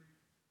 3,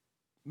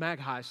 Mag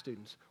High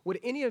students. Would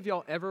any of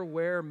y'all ever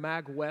wear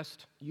Mag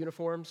West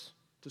uniforms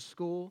to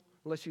school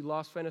unless you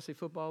lost fantasy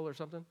football or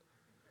something?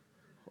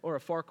 Or a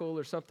Farkle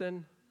or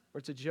something? Or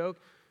it's a joke?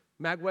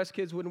 Mag West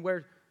kids wouldn't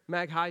wear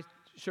Mag High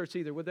shirts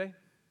either, would they?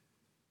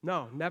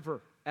 No,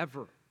 never,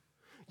 ever.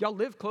 Y'all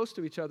live close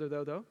to each other,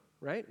 though,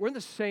 right? We're in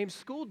the same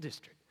school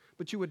district,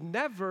 but you would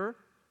never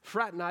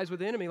fraternize with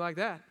the enemy like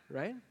that,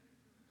 right?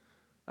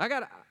 I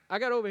got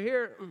over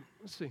here,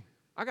 let's see.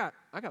 I got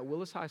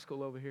Willis High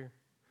School over here.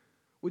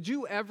 Would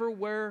you ever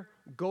wear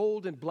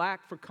gold and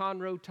black for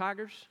Conroe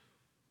Tigers?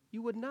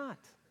 You would not.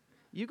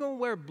 You're going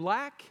to wear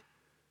black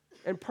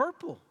and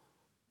purple.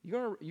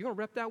 You're going to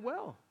rep that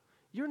well.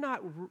 You're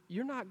not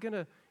going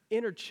to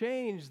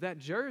interchange that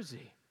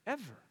jersey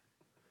ever.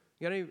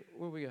 You got any,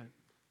 what we got?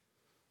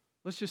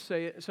 Let's just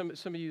say it. Some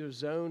of you are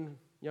zoned,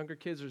 younger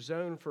kids are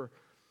zoned for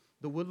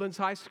the Woodlands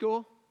High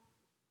School.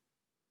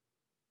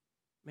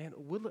 Man,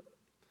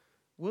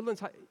 Woodlands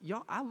High,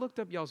 y'all, I looked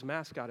up y'all's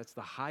mascot. It's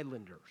the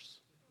Highlanders.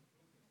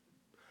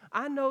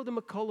 I know the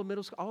McCullough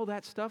Middle School, all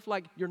that stuff.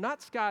 Like, you're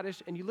not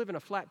Scottish and you live in a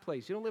flat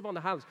place. You don't live on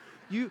the Highlands.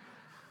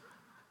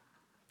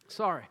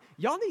 Sorry.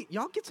 Y'all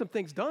get some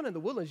things done in the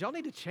Woodlands. Y'all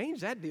need to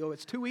change that deal.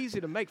 It's too easy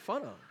to make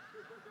fun of.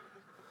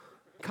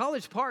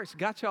 College Park's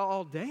got y'all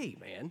all day,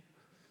 man.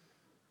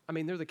 I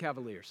mean, they're the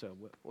Cavaliers, so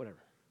whatever.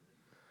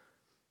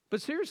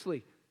 But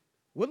seriously,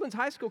 Woodlands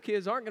High School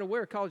kids aren't going to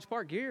wear College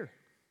Park gear.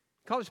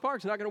 College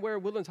Park's not going to wear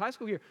Woodlands High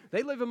School gear.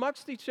 They live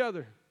amongst each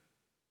other.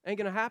 Ain't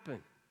going to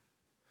happen.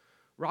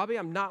 Robbie,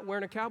 I'm not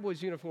wearing a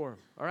Cowboys uniform,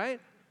 all right?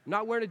 I'm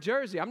not wearing a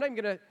jersey. I'm not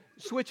even going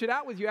to switch it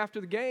out with you after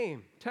the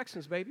game.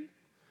 Texans, baby.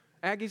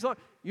 Aggies,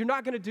 you're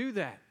not going to do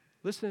that.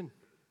 Listen,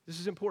 this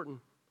is important,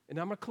 and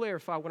I'm going to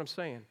clarify what I'm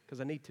saying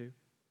because I need to.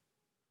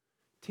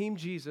 Team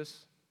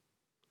Jesus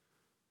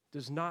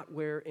does not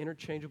wear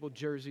interchangeable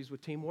jerseys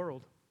with Team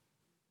World.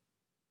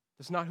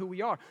 That's not who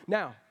we are.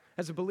 Now,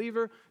 as a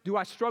believer, do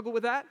I struggle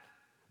with that?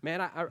 Man,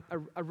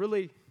 I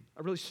really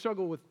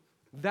struggle with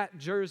that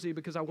jersey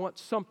because I want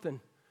something.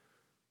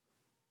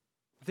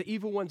 The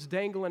evil one's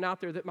dangling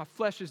out there, that my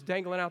flesh is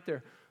dangling out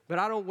there, but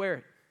I don't wear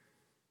it.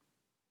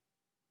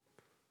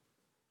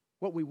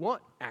 What we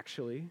want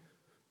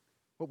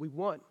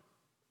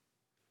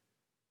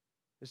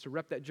is to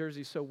rep that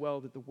jersey so well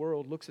that the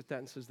world looks at that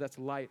and says, that's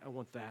light, I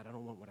want that, I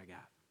don't want what I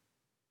got.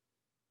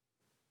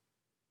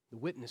 The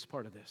witness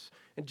part of this.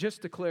 And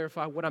just to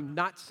clarify, what I'm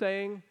not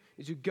saying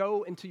is you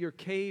go into your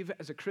cave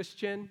as a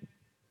Christian. I'm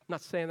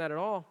not saying that at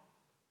all.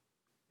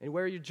 And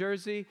wear your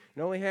jersey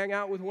and only hang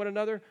out with one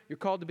another. You're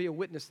called to be a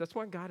witness. That's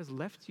why God has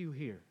left you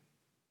here,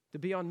 to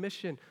be on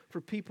mission for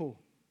people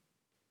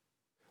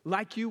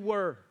like you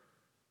were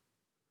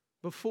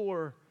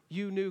before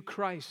you knew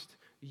Christ.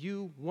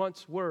 You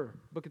once were,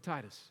 Book of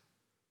Titus.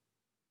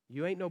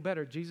 You ain't no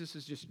better. Jesus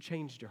has just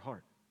changed your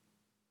heart.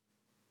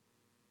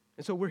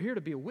 And so we're here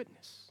to be a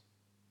witness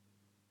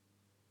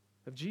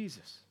of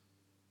Jesus.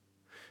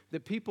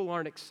 That people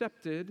aren't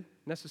accepted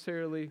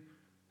necessarily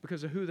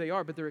because of who they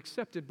are, but they're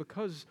accepted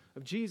because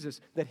of Jesus,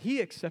 that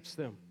He accepts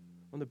them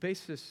on the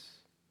basis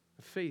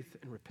of faith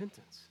and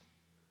repentance.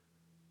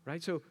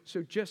 Right? So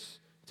just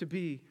to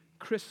be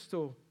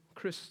crystal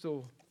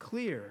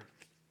clear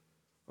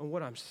on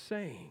what I'm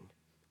saying,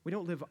 we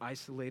don't live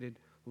isolated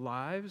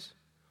lives.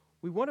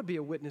 We want to be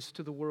a witness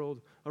to the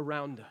world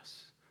around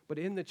us. But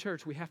in the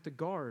church, we have to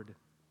guard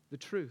the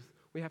truth.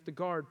 We have to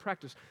guard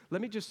practice.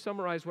 Let me just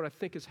summarize what I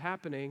think is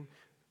happening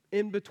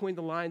in between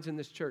the lines in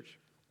this church.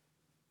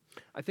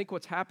 I think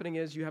what's happening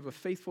is you have a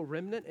faithful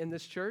remnant in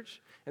this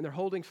church, and they're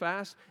holding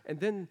fast, and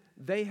then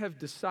they have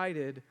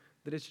decided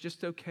that it's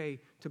just okay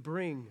to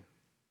bring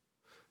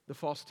the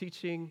false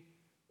teaching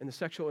and the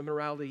sexual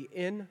immorality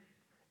in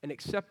and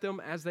accept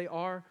them as they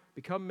are,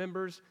 become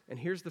members, and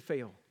here's the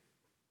fail.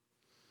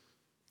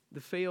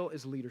 The fail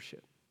is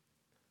leadership.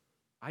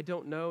 I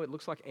don't know. It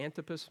looks like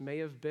Antipas may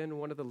have been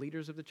one of the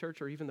leaders of the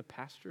church or even the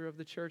pastor of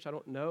the church. I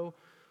don't know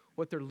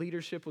what their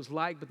leadership was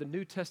like, but the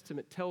New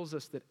Testament tells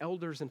us that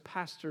elders and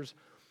pastors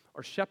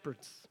are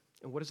shepherds.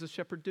 And what does a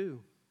shepherd do?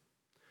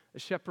 A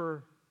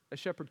shepherd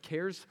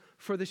cares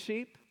for the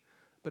sheep,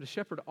 but a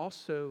shepherd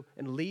also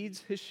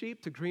leads his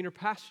sheep to greener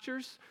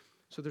pastures.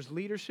 So there's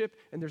leadership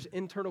and there's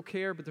internal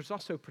care, but there's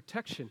also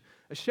protection.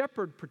 A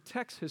shepherd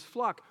protects his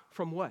flock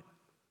from what?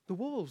 The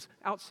wolves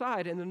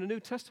outside. And in the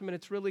New Testament,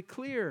 it's really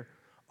clear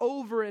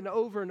over and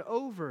over and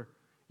over.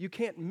 You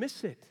can't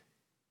miss it.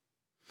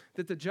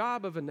 That the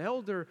job of an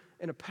elder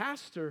and a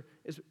pastor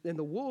and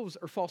the wolves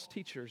are false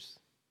teachers.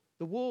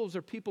 The wolves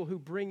are people who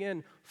bring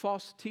in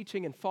false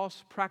teaching and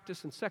false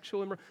practice and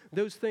sexual immorality,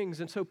 those things.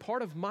 And so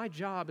part of my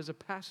job as a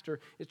pastor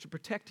is to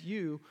protect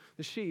you,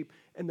 the sheep,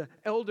 and the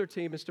elder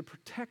team is to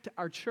protect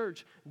our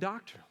church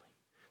doctrinally.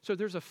 So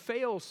there's a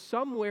fail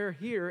somewhere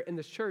here in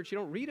this church. You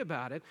don't read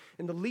about it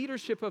in the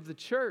leadership of the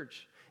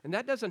church. And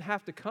that doesn't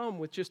have to come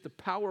with just a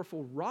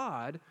powerful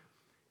rod.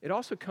 It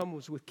also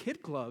comes with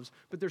kid gloves,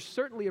 but there's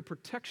certainly a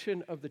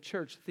protection of the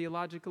church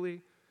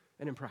theologically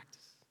and in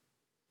practice.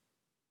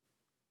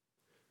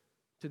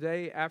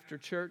 Today, after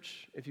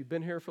church, if you've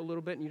been here for a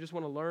little bit and you just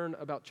want to learn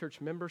about church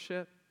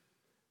membership,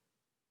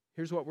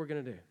 here's what we're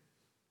going to do.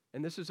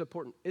 And this is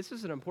important. This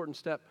is an important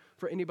step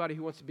for anybody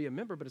who wants to be a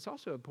member, but it's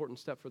also an important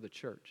step for the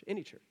church,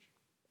 any church.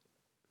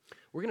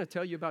 We're going to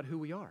tell you about who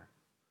we are.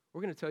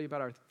 We're going to tell you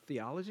about our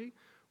theology.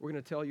 We're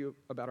going to tell you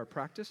about our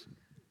practice.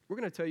 We're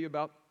going to tell you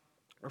about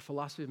our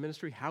philosophy of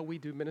ministry, how we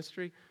do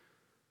ministry.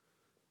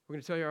 We're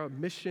going to tell you our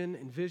mission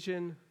and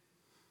vision.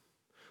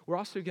 We're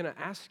also going to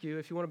ask you,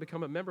 if you want to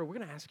become a member, we're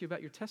going to ask you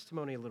about your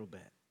testimony a little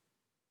bit.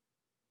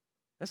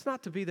 That's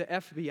not to be the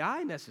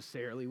FBI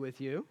necessarily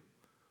with you,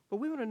 but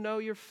we want to know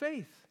your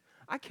faith.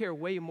 I care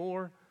way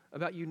more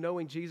about you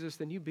knowing Jesus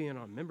than you being on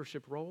a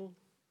membership roll.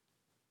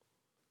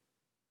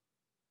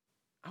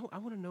 I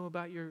want to know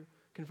about your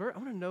convert. I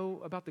want to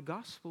know about the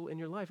gospel in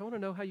your life. I want to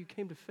know how you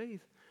came to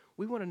faith.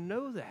 We want to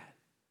know that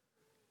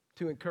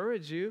to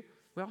encourage you.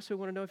 We also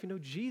want to know if you know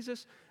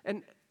Jesus,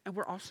 and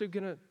we're also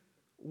going to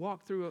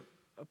walk through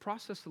a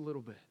process a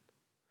little bit.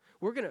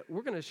 We're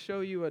going to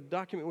show you a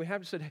document we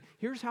have that said,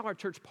 here's how our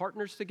church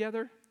partners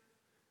together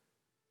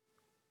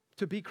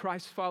to be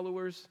Christ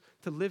followers,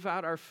 to live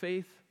out our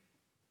faith.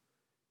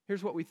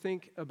 Here's what we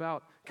think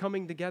about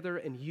coming together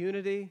in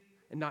unity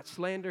and not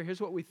slander.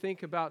 Here's what we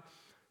think about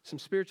some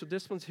spiritual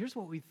disciplines. Here's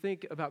what we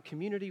think about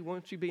community.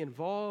 Won't you be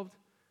involved?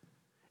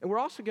 And we're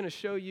also going to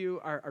show you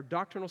our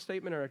doctrinal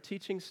statement or our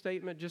teaching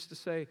statement, just to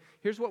say,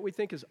 here's what we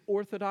think is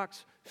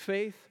orthodox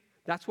faith.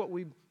 That's what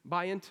we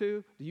buy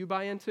into. Do you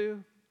buy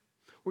into?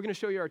 We're going to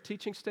show you our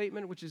teaching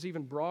statement, which is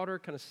even broader,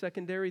 kind of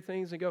secondary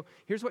things, and go,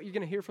 here's what you're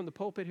going to hear from the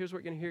pulpit. Here's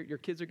what you're going to hear, your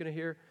kids are going to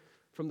hear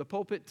from the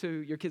pulpit to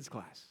your kids'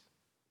 class.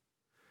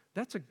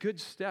 That's a good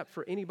step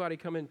for anybody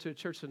coming to a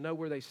church to know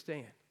where they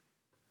stand.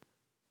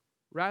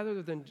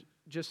 Rather than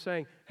just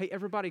saying, hey,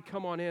 everybody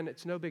come on in.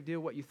 It's no big deal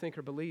what you think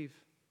or believe.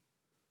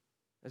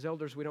 As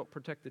elders, we don't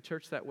protect the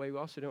church that way. We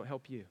also don't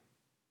help you.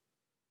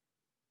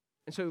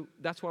 And so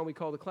that's why we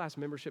call the class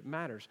Membership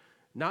Matters.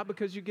 Not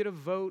because you get a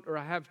vote or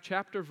I have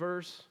chapter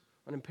verse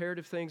on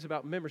imperative things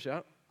about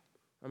membership.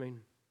 I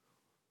mean,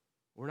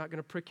 we're not going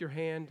to prick your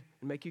hand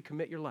and make you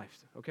commit your life,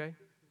 okay?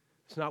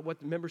 It's not what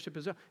the membership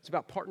is. It's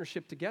about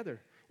partnership together.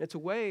 And it's a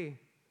way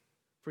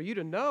for you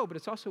to know, but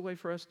it's also a way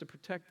for us to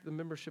protect the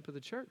membership of the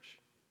church.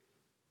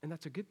 And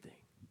that's a good thing.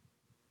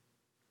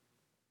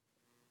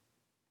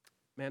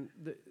 Man,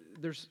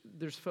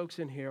 there's folks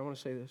in here, I want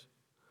to say this.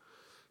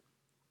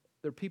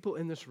 There are people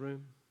in this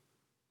room,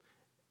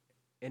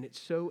 and it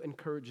so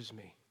encourages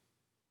me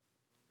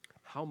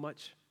how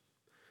much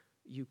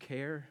you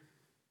care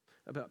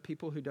about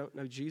people who don't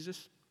know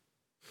Jesus,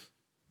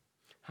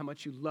 how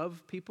much you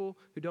love people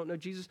who don't know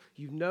Jesus.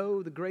 You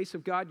know the grace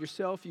of God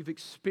yourself. You've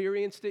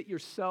experienced it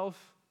yourself,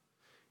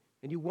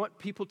 and you want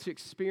people to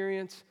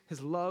experience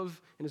His love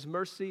and His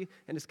mercy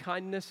and His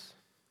kindness,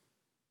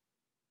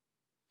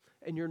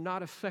 and you're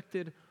not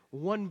affected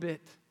one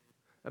bit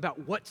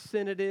about what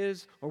sin it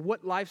is or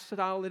what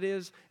lifestyle it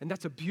is, and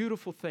that's a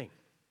beautiful thing.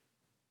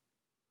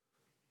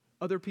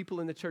 Other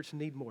people in the church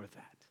need more of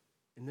that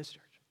in this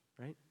church,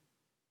 right?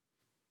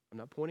 I'm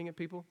not pointing at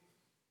people,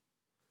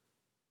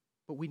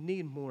 but we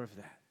need more of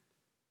that.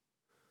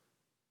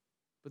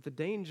 But the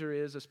danger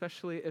is,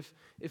 especially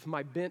if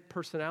my bent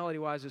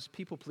personality-wise is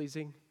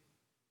people-pleasing,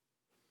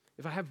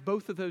 if I have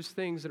both of those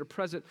things that are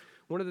present,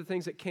 one of the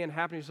things that can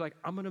happen is like,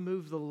 I'm going to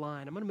move the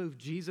line. I'm going to move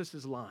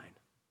Jesus' line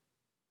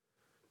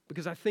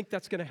because I think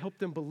that's going to help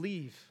them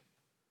believe.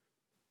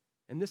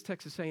 And this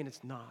text is saying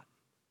it's not.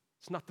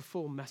 It's not the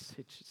full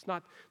message. It's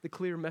not the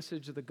clear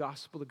message of the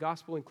gospel. The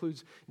gospel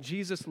includes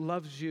Jesus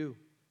loves you,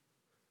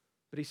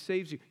 but He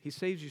saves you. He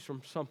saves you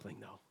from something,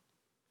 though.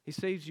 He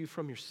saves you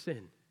from your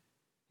sin.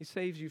 He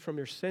saves you from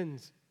your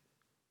sins.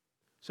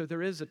 So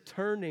there is a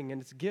turning,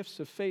 and it's gifts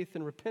of faith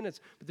and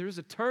repentance, but there is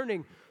a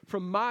turning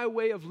from my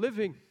way of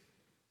living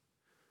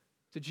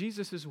to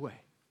Jesus' way,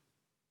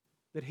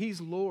 that He's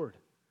Lord.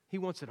 He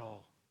wants it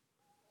all.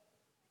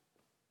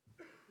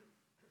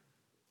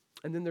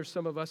 And then there's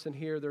some of us in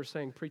here that are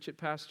saying, preach it,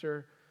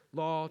 pastor,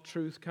 law,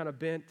 truth, kind of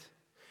bent.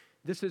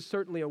 This is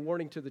certainly a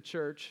warning to the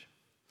church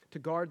to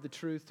guard the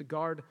truth, to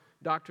guard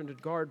doctrine, to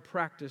guard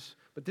practice,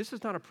 but this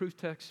is not a proof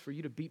text for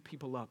you to beat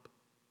people up.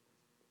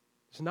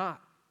 It's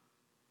not.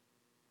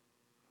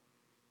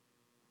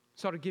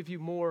 It's ought to give you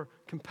more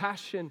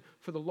compassion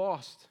for the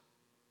lost,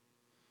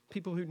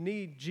 people who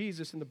need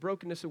Jesus and the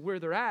brokenness of where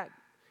they're at,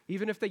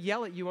 even if they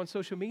yell at you on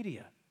social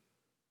media.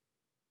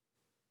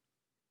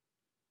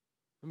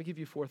 Let me give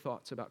you 4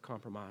 thoughts about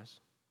compromise.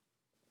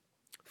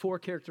 4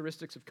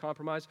 characteristics of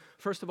compromise.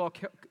 First of all,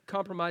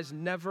 compromise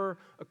never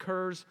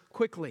occurs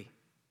quickly.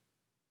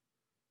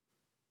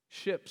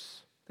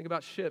 Ships. Think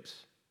about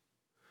ships.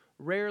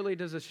 Rarely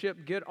does a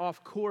ship get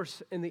off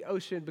course in the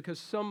ocean because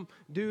some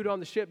dude on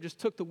the ship just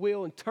took the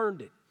wheel and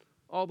turned it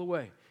all the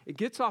way. It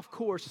gets off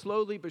course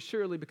slowly but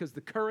surely because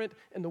the current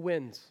and the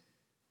winds.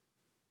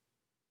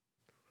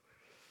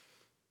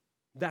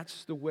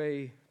 That's the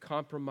way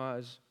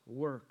compromise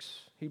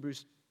works.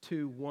 Hebrews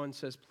 2:1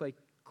 says, pay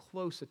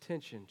close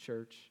attention,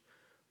 church.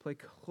 Pay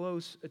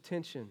close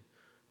attention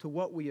to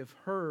what we have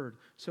heard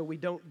so we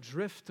don't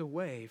drift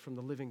away from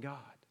the living God.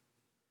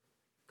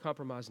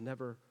 Compromise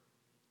never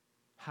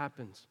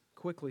happens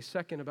quickly.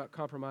 Second, about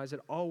compromise,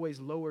 it always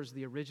lowers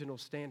the original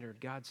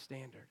standard, God's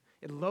standard.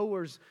 It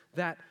lowers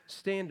that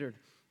standard.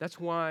 That's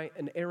why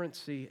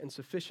inerrancy and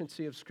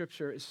sufficiency of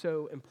Scripture is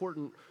so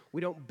important.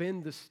 We don't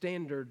bend the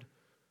standard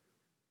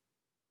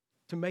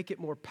To make it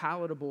more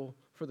palatable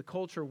for the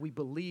culture, we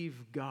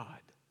believe God.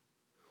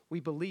 We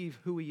believe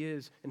who He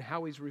is and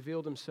how He's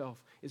revealed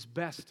Himself is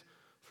best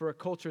for a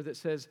culture that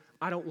says,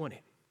 I don't want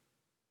it.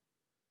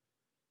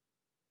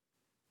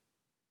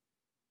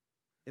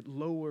 It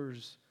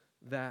lowers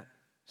that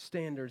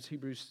standards.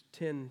 Hebrews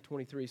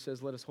 10:23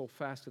 says, let us hold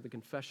fast to the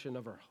confession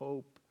of our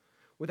hope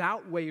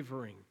without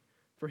wavering,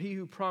 for He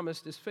who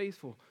promised is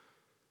faithful.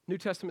 New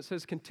Testament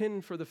says,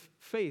 contend for the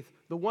faith,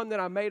 the one that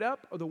I made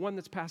up or the one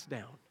that's passed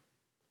down.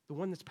 The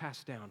one that's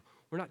passed down.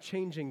 We're not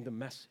changing the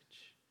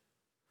message.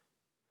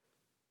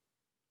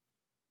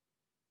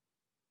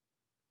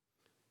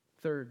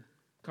 Third,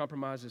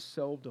 compromise is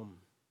seldom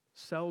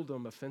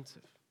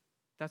offensive.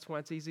 That's why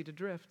it's easy to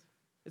drift.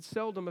 It's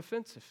seldom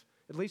offensive,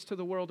 at least to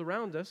the world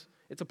around us.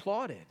 It's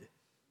applauded.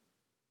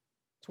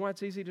 That's why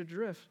it's easy to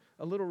drift.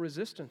 A little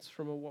resistance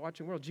from a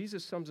watching world.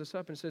 Jesus sums this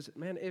up and says,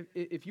 man,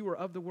 if you were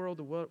of the world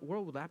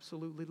would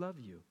absolutely love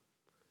you.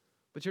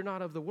 But you're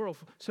not of the world.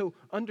 So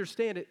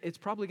understand it, it's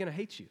probably going to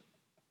hate you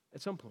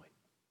at some point.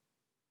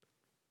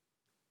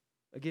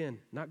 Again,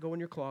 not go in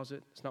your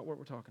closet. It's not what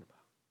we're talking about.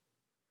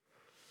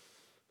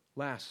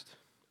 Last,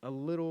 a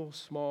little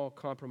small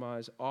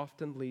compromise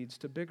often leads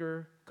to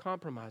bigger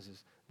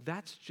compromises.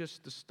 That's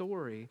just the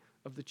story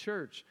of the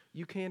church.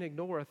 You can't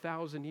ignore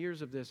 1,000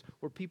 years of this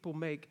where people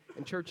make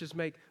and churches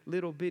make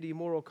little bitty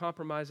moral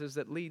compromises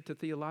that lead to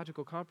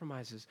theological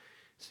compromises.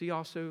 See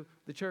also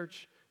the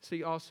church.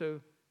 See also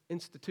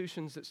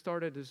institutions that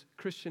started as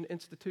Christian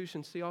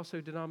institutions. See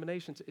also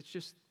denominations. It's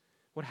just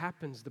what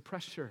happens, the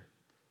pressure.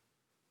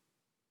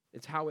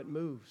 It's how it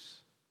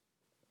moves.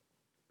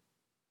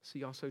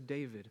 See also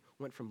David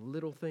went from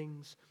little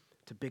things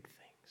to big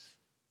things.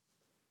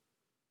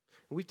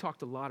 And we've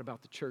talked a lot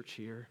about the church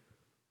here.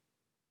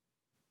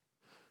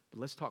 But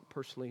let's talk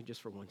personally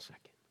just for 1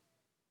 second.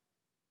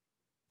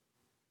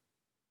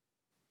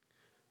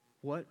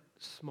 What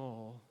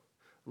small,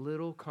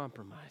 little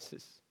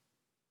compromises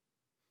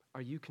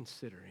are you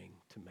considering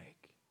to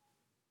make?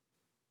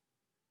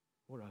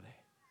 What are they?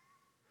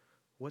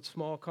 What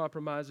small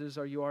compromises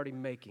are you already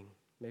making?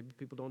 Maybe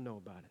people don't know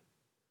about it.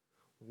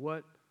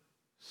 What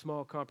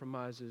small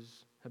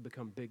compromises have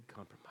become big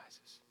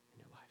compromises in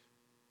your life?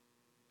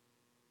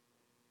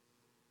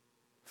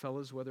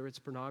 Fellas, whether it's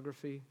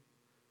pornography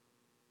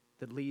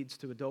that leads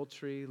to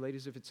adultery,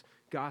 ladies, if it's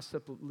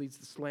gossip that leads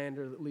to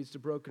slander, that leads to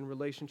broken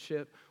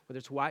relationship, whether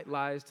it's white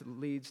lies that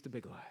leads to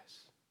big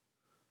lies.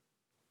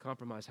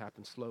 Compromise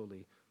happens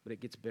slowly, but it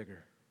gets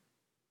bigger.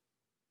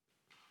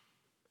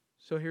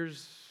 So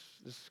here's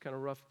this kind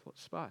of rough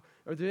spot.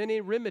 Are there any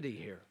remedy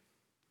here?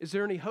 Is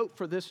there any hope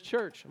for this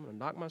church? I'm going to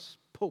knock my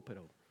pulpit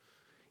over.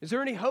 Is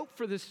there any hope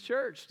for this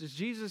church? Does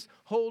Jesus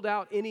hold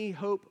out any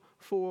hope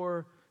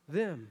for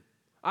them?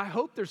 I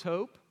hope there's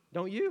hope,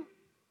 don't you?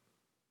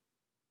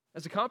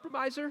 As a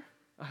compromiser,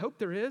 I hope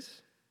there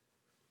is.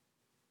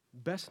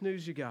 Best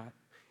news you got.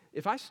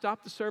 If I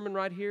stop the sermon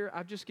right here,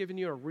 I've just given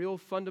you a real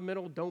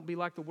fundamental, don't be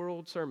like the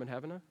world sermon,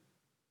 haven't I?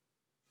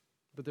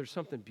 But there's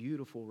something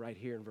beautiful right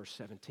here in verse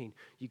 17.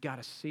 You got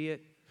to see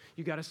it.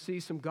 You got to see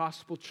some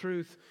gospel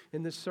truth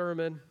in this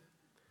sermon.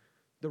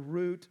 The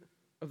root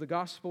of the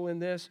gospel in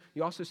this.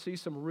 You also see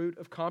some root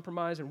of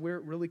compromise and where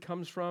it really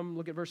comes from.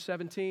 Look at verse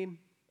 17.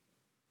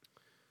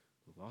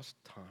 We lost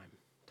time.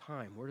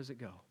 Time, where does it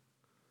go?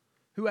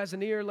 Who has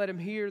an ear, let him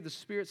hear. The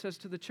Spirit says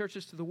to the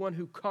churches, to the one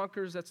who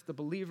conquers, that's the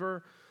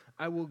believer,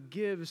 I will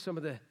give some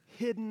of the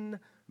hidden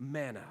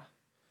manna.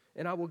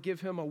 And I will give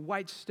him a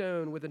white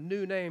stone with a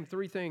new name,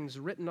 3 things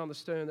written on the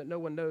stone that no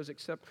one knows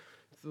except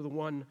the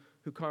one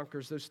who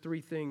conquers. Those 3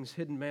 things,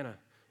 hidden manna.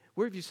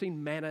 Where have you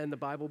seen manna in the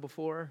Bible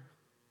before?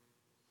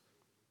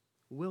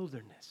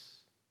 Wilderness.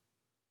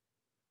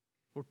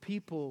 Where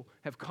people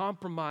have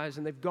compromised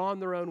and they've gone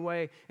their own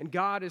way. And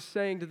God is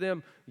saying to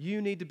them,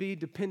 you need to be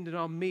dependent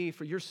on me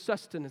for your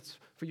sustenance,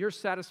 for your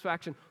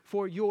satisfaction,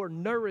 for your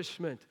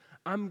nourishment.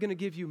 I'm going to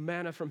give you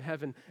manna from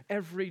heaven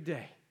every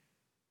day.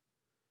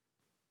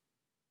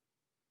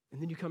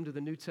 And then you come to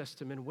the New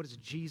Testament, and what does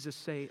Jesus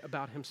say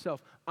about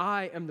himself?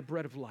 I am the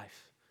bread of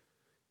life.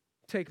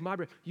 Take my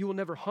bread. You will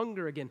never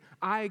hunger again.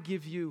 I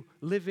give you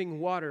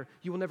living water.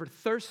 You will never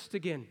thirst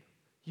again.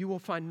 You will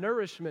find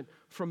nourishment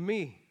from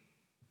me.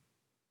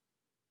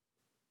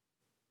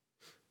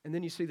 And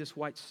then you see this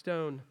white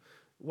stone.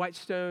 White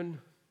stone,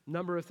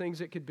 number of things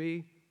it could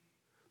be,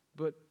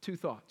 but 2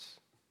 thoughts.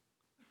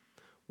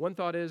 One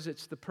thought is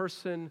it's the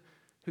person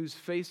who's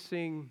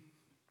facing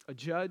a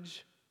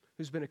judge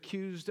who's been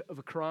accused of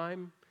a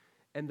crime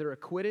and they're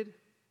acquitted.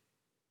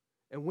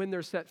 And when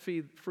they're set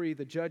free,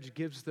 the judge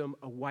gives them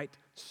a white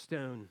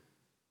stone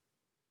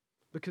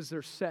because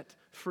they're set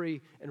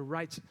free and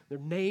writes their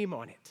name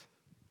on it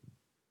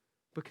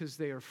because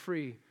they are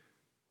free.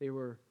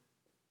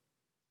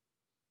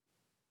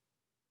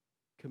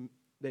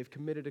 They've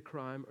committed a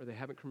crime or they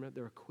haven't committed,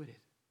 they're acquitted.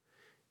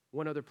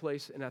 One other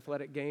place in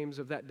athletic games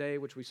of that day,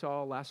 which we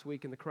saw last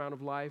week in the Crown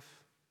of Life.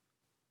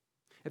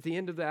 At the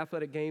end of the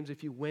athletic games,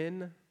 if you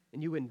win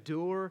and you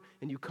endure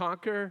and you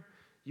conquer,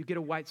 you get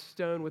a white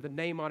stone with a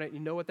name on it. You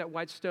know what that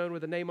white stone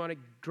with a name on it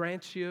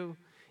grants you?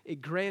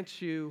 it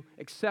grants you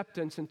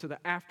acceptance into the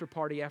after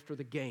party after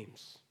the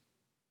games.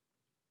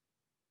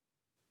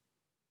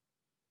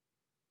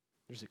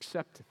 There's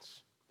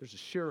acceptance. There's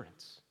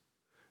assurance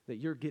that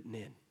you're getting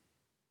in.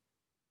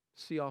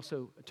 See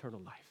also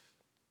eternal life.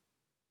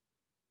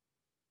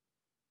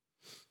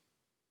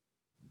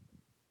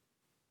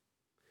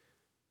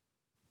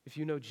 If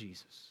you know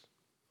Jesus,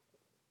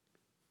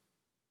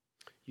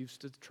 you've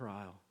stood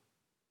trial,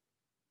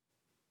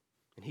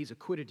 and he's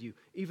acquitted you.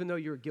 Even though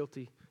you're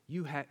guilty,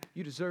 you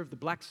deserve the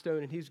black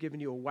stone, and he's given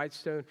you a white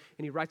stone,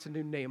 and he writes a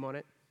new name on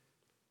it,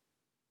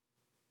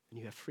 and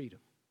you have freedom.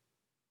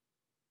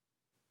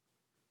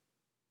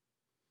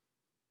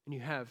 And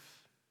you have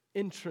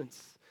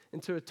entrance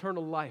into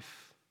eternal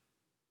life,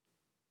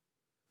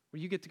 where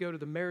you get to go to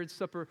the marriage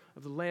supper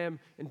of the Lamb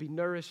and be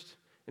nourished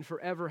and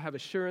forever have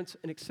assurance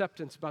and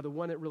acceptance by the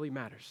one it really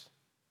matters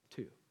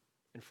to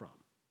and from.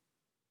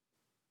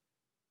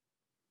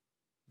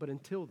 But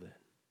until then,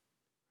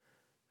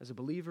 as a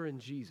believer in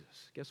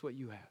Jesus, guess what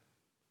you have?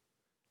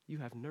 You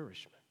have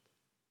nourishment.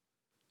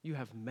 You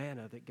have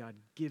manna that God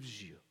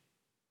gives you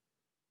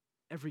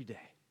every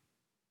day.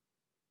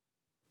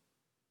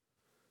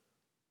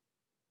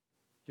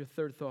 Your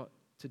third thought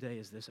today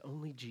is this: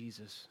 only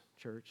Jesus,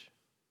 church,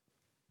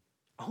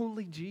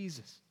 only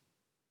Jesus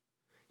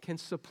can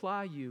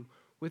supply you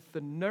with the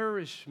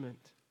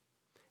nourishment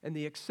and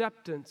the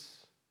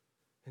acceptance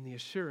and the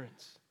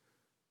assurance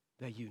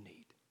that you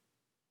need.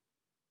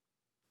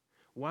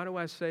 Why do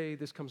I say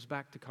this comes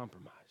back to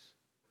compromise?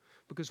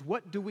 Because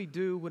what do we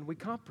do when we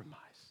compromise?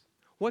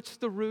 What's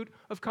the root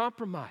of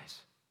compromise?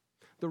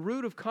 The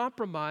root of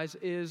compromise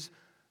is,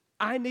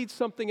 I need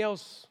something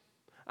else.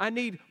 I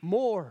need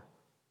more.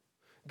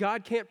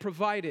 God can't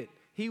provide it.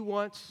 He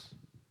wants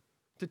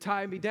to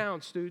tie me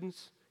down,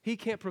 students. He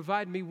can't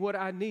provide me what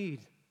I need.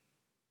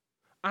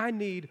 I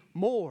need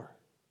more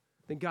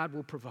than God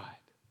will provide.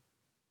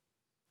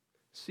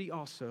 See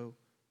also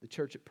the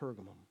church at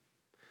Pergamum.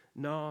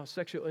 No,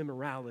 sexual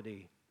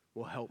immorality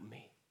will help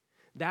me.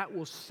 That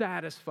will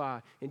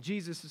satisfy. And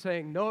Jesus is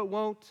saying, no, it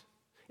won't.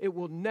 It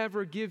will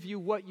never give you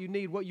what you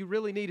need. What you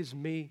really need is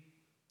me.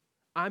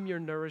 I'm your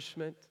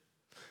nourishment.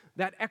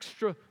 That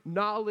extra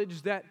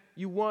knowledge that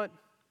you want,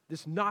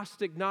 this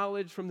Gnostic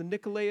knowledge from the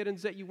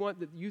Nicolaitans that you want,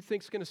 that you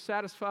think is going to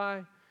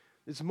satisfy,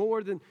 it's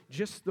more than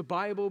just the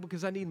Bible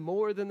because I need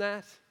more than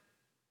that.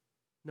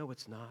 No,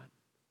 it's not.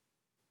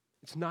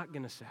 It's not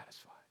going to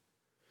satisfy.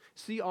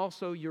 See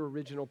also your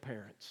original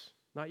parents,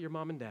 not your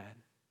mom and dad.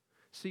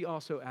 See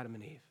also Adam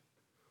and Eve.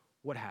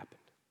 What happened?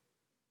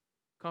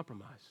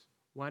 Compromise.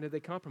 Why did they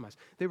compromise?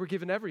 They were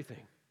given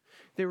everything.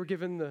 They were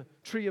given the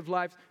tree of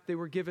life. They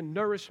were given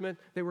nourishment.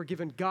 They were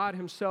given God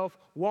himself,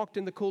 walked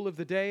in the cool of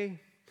the day.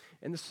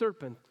 And the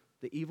serpent,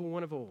 the evil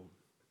one of old,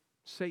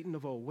 Satan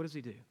of old, what does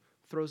he do?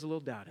 Throws a little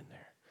doubt in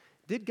there.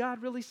 Did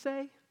God really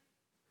say?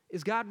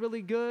 Is God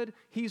really good?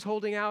 He's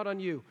holding out on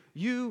you.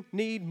 You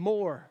need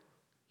more.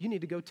 You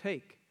need to go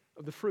take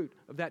of the fruit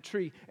of that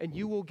tree, and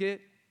you will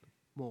get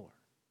more.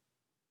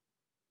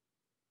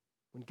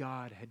 When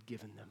God had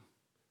given them,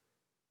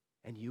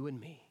 and you and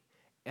me,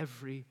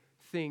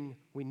 everything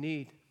we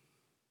need.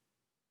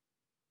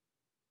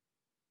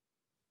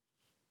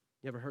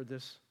 You ever heard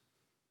this?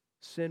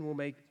 Sin will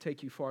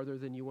take you farther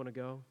than you want to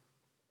go.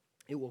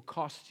 It will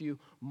cost you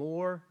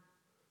more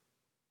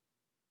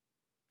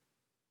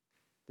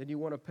than you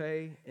want to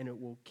pay, and it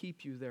will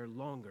keep you there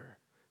longer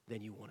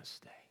than you want to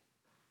stay.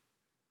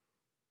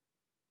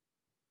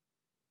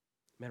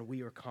 Man,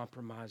 we are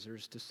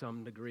compromisers to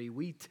some degree.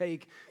 We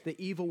take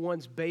the evil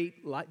one's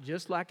bait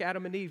just like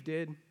Adam and Eve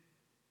did.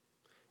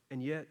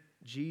 And yet,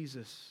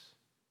 Jesus,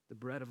 the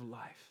bread of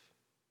life,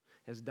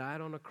 has died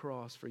on a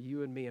cross for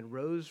you and me and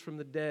rose from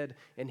the dead,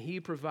 and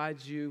he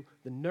provides you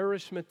the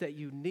nourishment that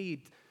you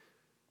need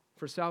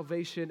for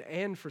salvation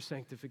and for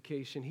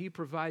sanctification. He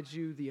provides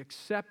you the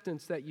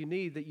acceptance that you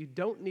need, that you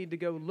don't need to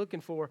go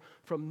looking for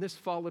from this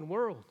fallen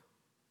world,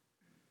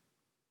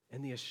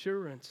 and the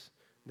assurance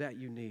that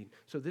you need.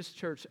 So this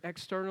church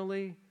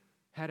externally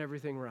had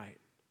everything right.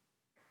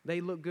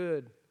 They looked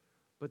good,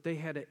 but they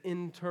had an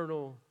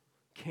internal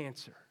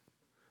cancer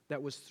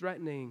that was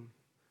threatening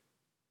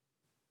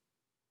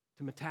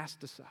to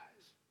metastasize,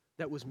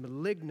 that was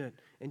malignant.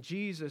 And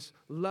Jesus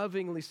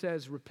lovingly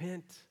says,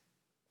 repent,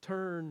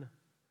 turn.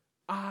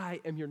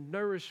 I am your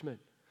nourishment.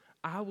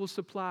 I will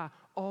supply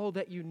all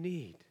that you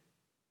need.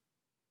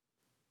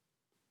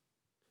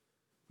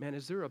 Man,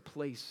 is there a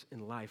place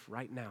in life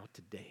right now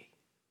today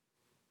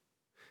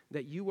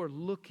that you are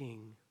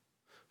looking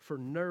for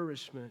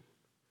nourishment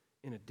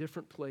in a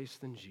different place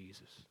than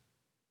Jesus?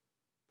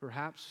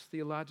 Perhaps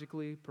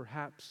theologically,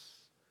 perhaps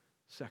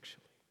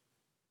sexually.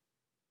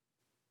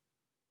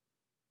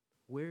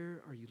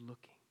 Where are you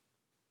looking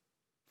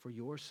for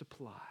your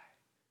supply?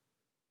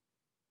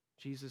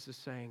 Jesus is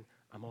saying,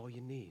 I'm all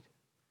you need.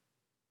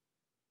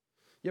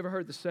 You ever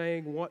heard the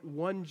saying, what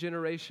one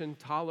generation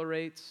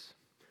tolerates,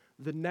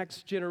 the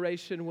next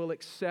generation will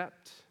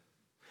accept?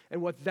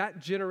 And what that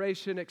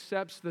generation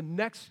accepts, the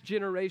next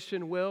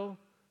generation will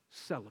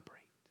celebrate.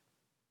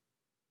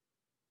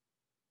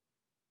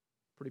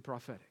 Pretty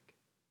prophetic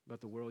about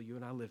the world you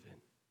and I live in.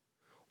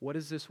 What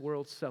is this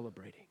world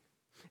celebrating?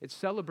 It's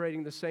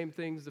celebrating the same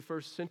things the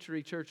first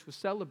century church was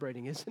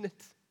celebrating, isn't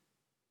it?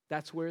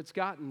 That's where it's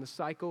gotten. The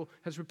cycle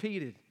has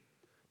repeated.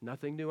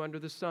 Nothing new under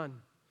the sun.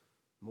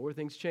 The more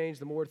things change,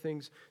 the more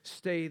things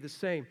stay the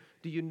same.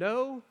 Do you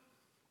know?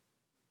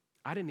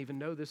 I didn't even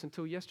know this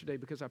until yesterday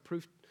because I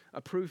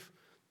proof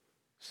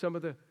some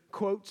of the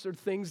quotes or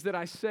things that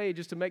I say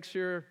just to make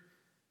sure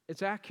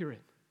it's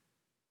accurate.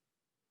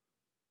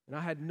 And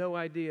I had no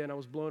idea, and I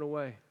was blown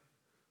away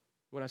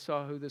when I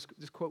saw who this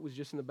quote was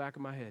just in the back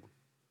of my head.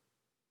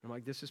 I'm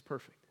like, this is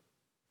perfect.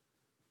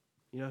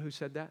 You know who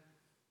said that?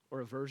 Or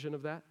a version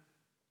of that?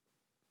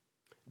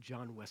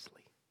 John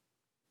Wesley.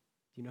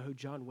 Do you know who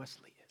John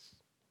Wesley is?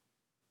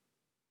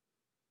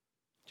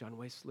 John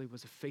Wesley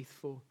was a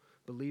faithful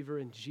believer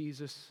in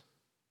Jesus.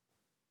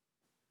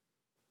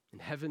 In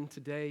heaven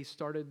today, he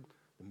started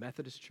the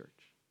Methodist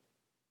Church.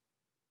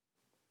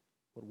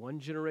 What one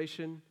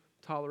generation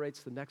tolerates,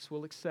 the next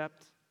will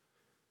accept.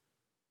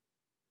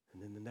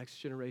 And then the next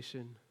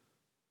generation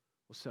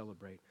will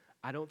celebrate.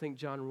 I don't think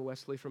John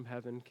Wesley from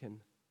heaven can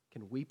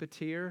weep a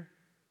tear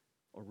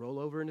or roll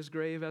over in his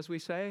grave, as we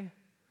say,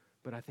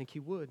 but I think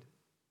he would.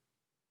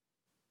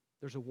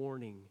 There's a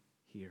warning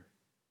here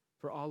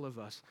for all of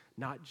us,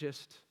 not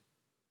just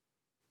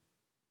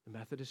the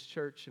Methodist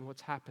Church and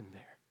what's happened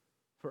there,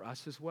 for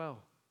us as well.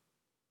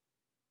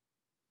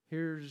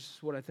 Here's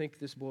what I think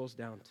this boils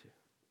down to.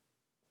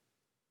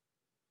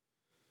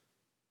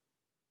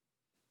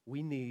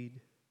 We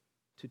need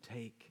to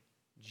take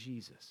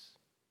Jesus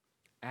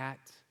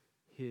at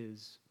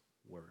His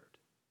word.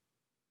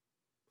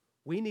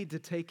 We need to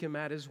take Him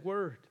at His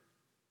word,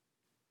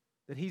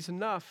 that He's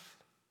enough.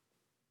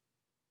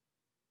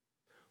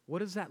 What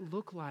does that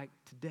look like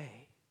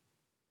today?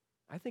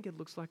 I think it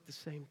looks like the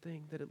same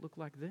thing that it looked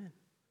like then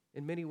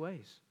in many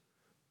ways.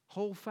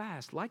 Hold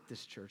fast, like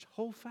this church,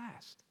 hold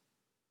fast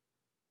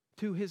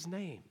to His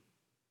name.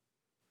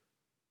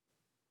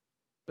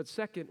 But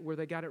second, where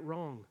they got it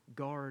wrong,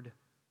 guard.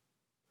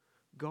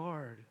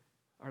 Guard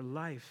our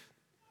life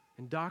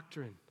and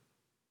doctrine.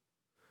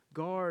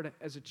 Guard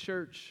as a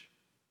church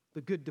the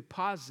good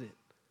deposit,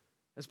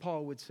 as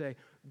Paul would say.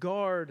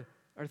 Guard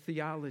our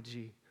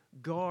theology.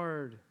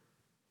 Guard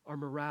our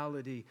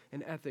morality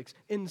and ethics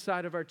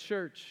inside of our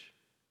church.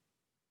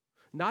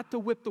 Not to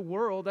whip the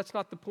world, that's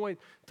not the point.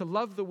 To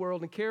love the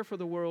world and care for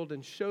the world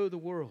and show the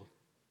world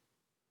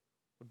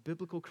what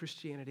biblical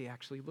Christianity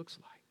actually looks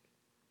like.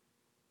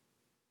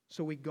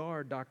 So we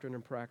guard doctrine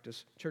and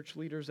practice. Church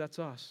leaders, that's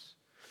us.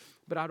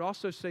 But I'd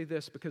also say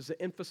this, because the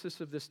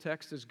emphasis of this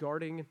text is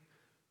guarding,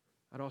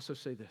 I'd also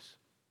say this.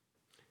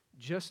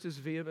 Just as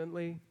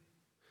vehemently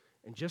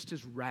and just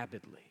as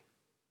rabidly,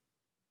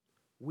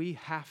 we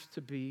have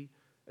to be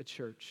a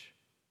church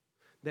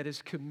that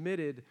is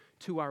committed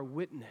to our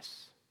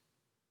witness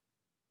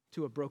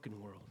to a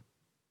broken world.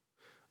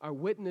 Our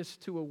witness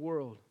to a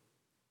world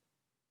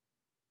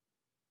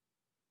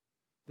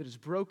that is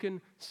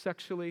broken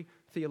sexually,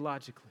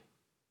 theologically.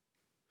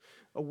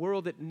 A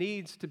world that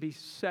needs to be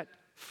set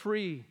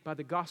free by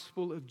the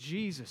gospel of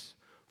Jesus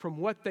from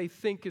what they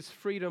think is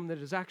freedom that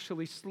is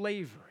actually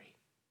slavery.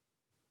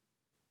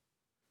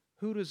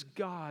 Who does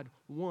God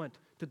want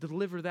to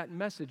deliver that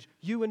message?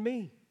 You and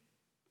me.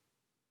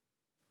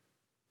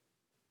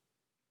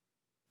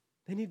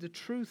 They need the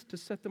truth to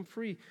set them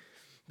free.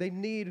 They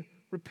need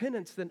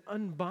repentance that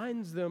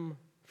unbinds them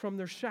from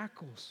their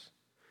shackles.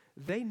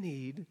 They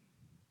need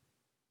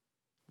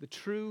the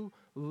true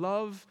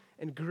love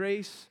and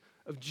grace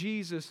of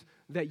Jesus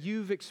that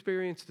you've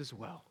experienced as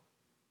well.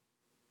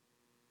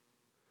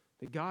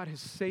 That God has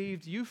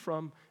saved you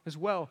from as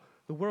well.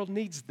 The world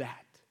needs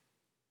that.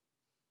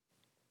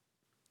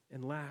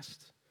 And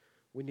last,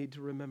 we need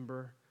to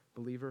remember,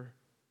 believer,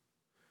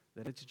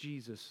 that it's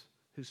Jesus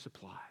who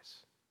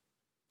supplies.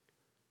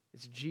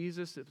 It's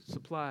Jesus that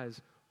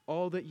supplies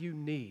all that you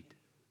need.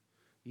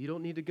 You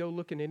don't need to go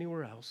looking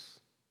anywhere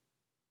else.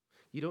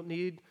 You don't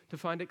need to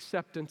find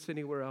acceptance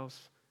anywhere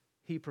else.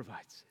 He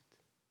provides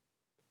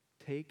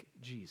it. Take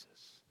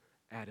Jesus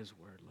at His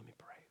word. Let me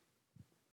pray.